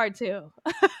there's that part too.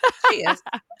 She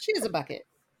is a bucket.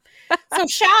 So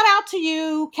shout out to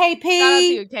you, KP. Shout out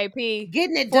to you, KP.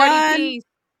 Getting it done.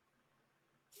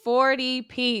 40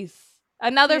 piece.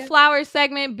 Another flower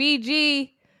segment.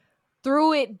 BG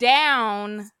threw it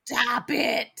down. Stop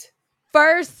it.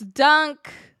 First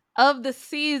dunk of the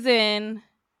season.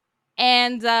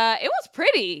 And it was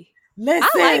pretty. Listen,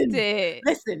 I liked it.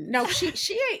 Listen, no, she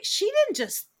didn't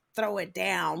just throw it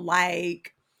down.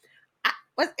 Like, it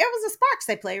was the Sparks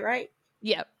they played, right?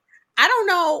 Yep. I don't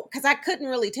know, because I couldn't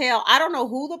really tell. I don't know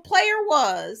who the player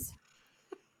was.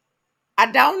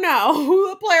 I don't know who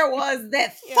the player was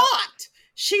that thought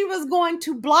she was going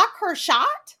to block her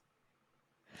shot.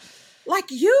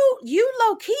 Like, you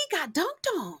low-key got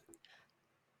dunked on.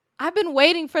 I've been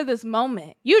waiting for this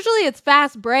moment. Usually it's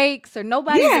fast breaks or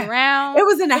nobody's around. It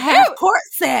was in a half-court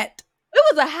set. It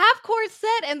was a half-court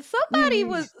set, and somebody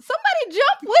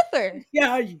jumped with her.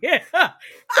 Yeah. So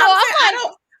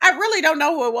I really don't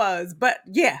know who it was, but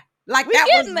yeah, like that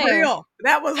was real.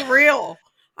 That was real.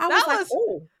 I was like,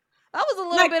 oh. That was a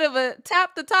little bit of a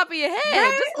tap the top of your head.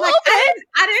 Right? Just a little bit.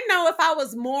 I didn't know if I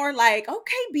was more like,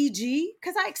 okay, BG,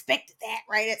 because I expected that,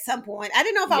 right, at some point. I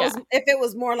didn't know if it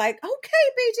was more like,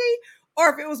 okay, BG,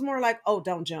 or if it was more like, oh,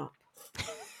 don't jump.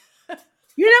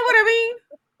 You know what I mean?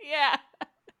 Yeah.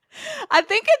 I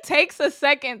think it takes a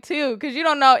second too, because you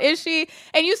don't know, is she,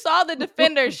 and you saw the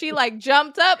defender, she like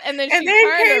jumped up and then she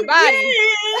turned her body.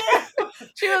 Yeah.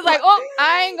 She was like, oh,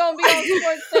 I ain't gonna be on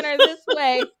Sports Center this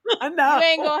way. I know. You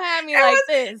ain't gonna have me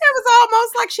this. It was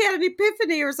almost like she had an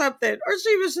epiphany or something. Or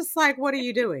she was just like, what are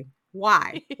you doing?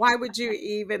 Why? Why would you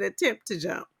even attempt to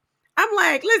jump? I'm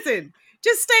like, listen,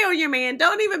 just stay on your man.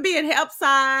 Don't even be in help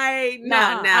side. No,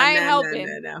 I ain't helping.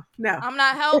 No. I'm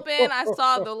not helping. I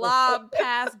saw the lob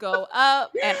pass go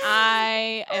up, and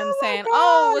I am saying,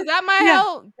 oh, was that my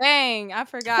help? Dang, I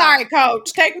forgot. Sorry,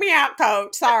 coach. Take me out,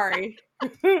 coach. Sorry.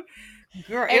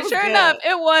 Girl, and sure enough,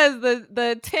 it was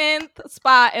the 10th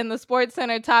spot in the Sports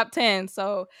Center top 10.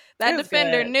 So that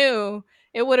defender knew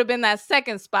it would have been that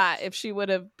second spot if she would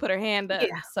have put her hand up.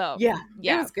 Yeah. So yeah,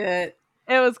 it was good.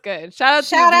 It was good. Shout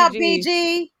out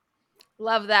BG.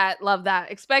 Love that. Love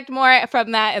that. Expect more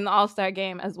from that in the All-Star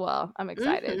game as well. I'm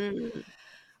excited. Mm-hmm.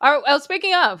 All right, well,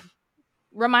 speaking of,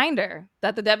 reminder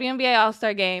that the WNBA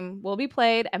All-Star game will be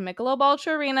played at Michelob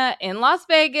Ultra Arena in Las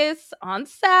Vegas on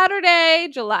Saturday,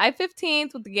 July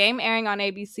 15th, with the game airing on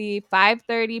ABC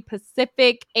 5:30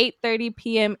 Pacific, 8:30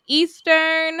 p.m.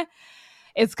 Eastern.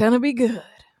 It's going to be good.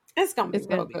 It's going to be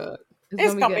real good.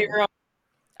 It's going to be real.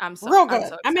 I'm real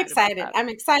good. I'm excited. I'm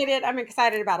excited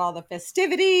about all the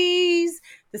festivities,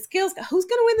 the skills. Who's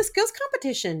going to win the skills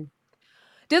competition?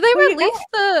 Did they release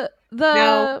the?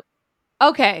 No.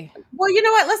 Okay. Well, you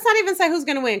know what? Let's not even say who's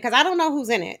going to win because I don't know who's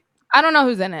in it. I don't know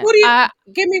who's in it. What do you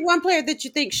give me one player that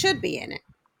you think should be in it?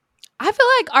 I feel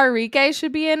like Arike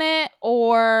should be in it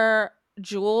or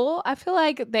Jewel. I feel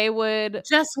like they would.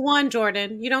 Just one,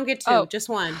 Jordan. You don't get two. Just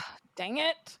one. Dang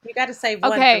it. You got to save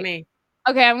one for me.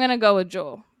 Okay, I'm going to go with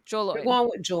Jewel. Jewel Lloyd. You're going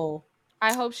with Jewel.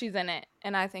 I hope she's in it,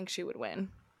 and I think she would win.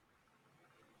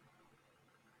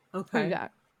 Okay. Who you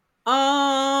got?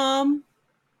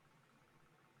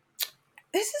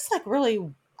 This is like really,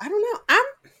 I don't know. I'm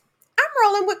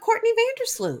rolling with Courtney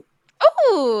Vandersloot.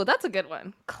 Oh, that's a good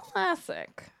one.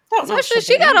 Classic. Especially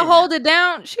she got to hold it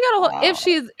down. She got to hold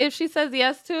if she says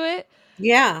yes to it.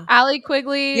 Yeah. Allie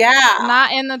Quigley,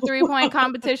 not in the 3-point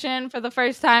competition for the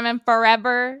first time in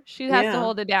forever. She has to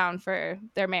hold it down for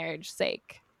their marriage's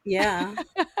sake. Yeah.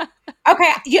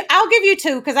 Okay. I'll give you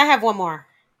two because I have one more.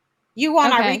 You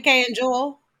want Arike and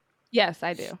Jewel? Yes,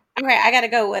 I do. Okay. I got to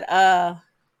go with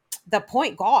the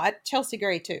point guard, Chelsea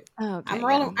Gray too. Okay,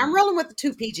 I'm rolling with the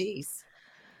two PGs.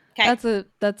 Okay.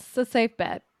 That's a safe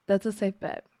bet.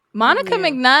 Monica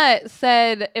McNutt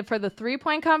said for the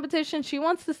 3-point competition, she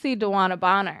wants to see DeWanna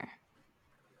Bonner.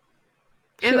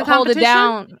 She'll hold it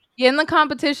down in the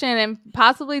competition and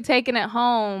possibly taking it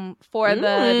home for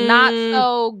the not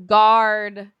so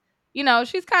guard. You know,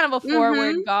 she's kind of a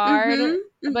forward guard,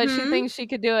 but she thinks she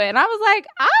could do it. And I was like,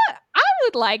 I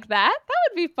would like that. That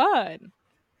would be fun.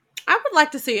 I would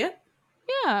like to see it.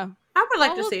 Yeah. I would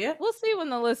like to see it. We'll see when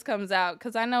the list comes out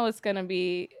because I know it's going to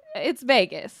be. It's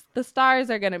Vegas. The stars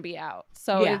are going to be out.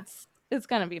 So it's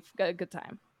going to be a good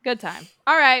time. Good time.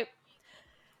 All right.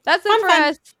 That's it for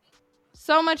us.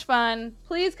 So much fun.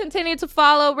 Please continue to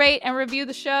follow, rate, and review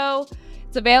the show.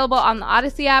 It's available on the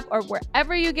Odyssey app or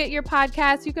wherever you get your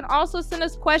podcasts. You can also send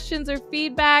us questions or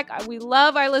feedback. We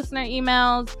love our listener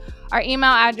emails. Our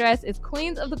email address is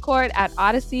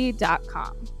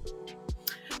queensofthecourt@odyssey.com.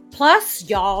 Plus,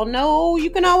 y'all know you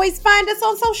can always find us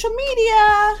on social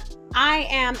media. I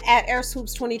am at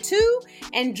AirSwoops22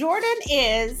 and Jordan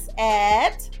is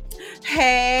at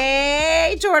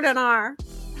Hey Jordan R.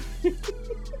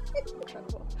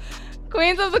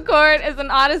 Queens of the Court is an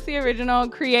Odyssey original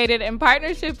created in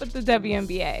partnership with the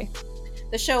WNBA.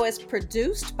 The show is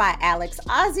produced by Alex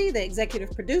Ozzie. The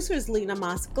executive producer is Lena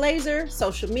Moss Glazer.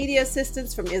 Social media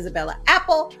assistance from Isabella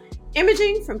Apple.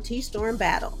 Imaging from T-Storm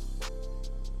Battle.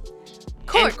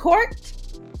 Court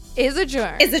is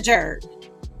adjourned. Is adjourned.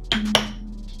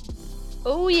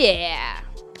 Oh, yeah.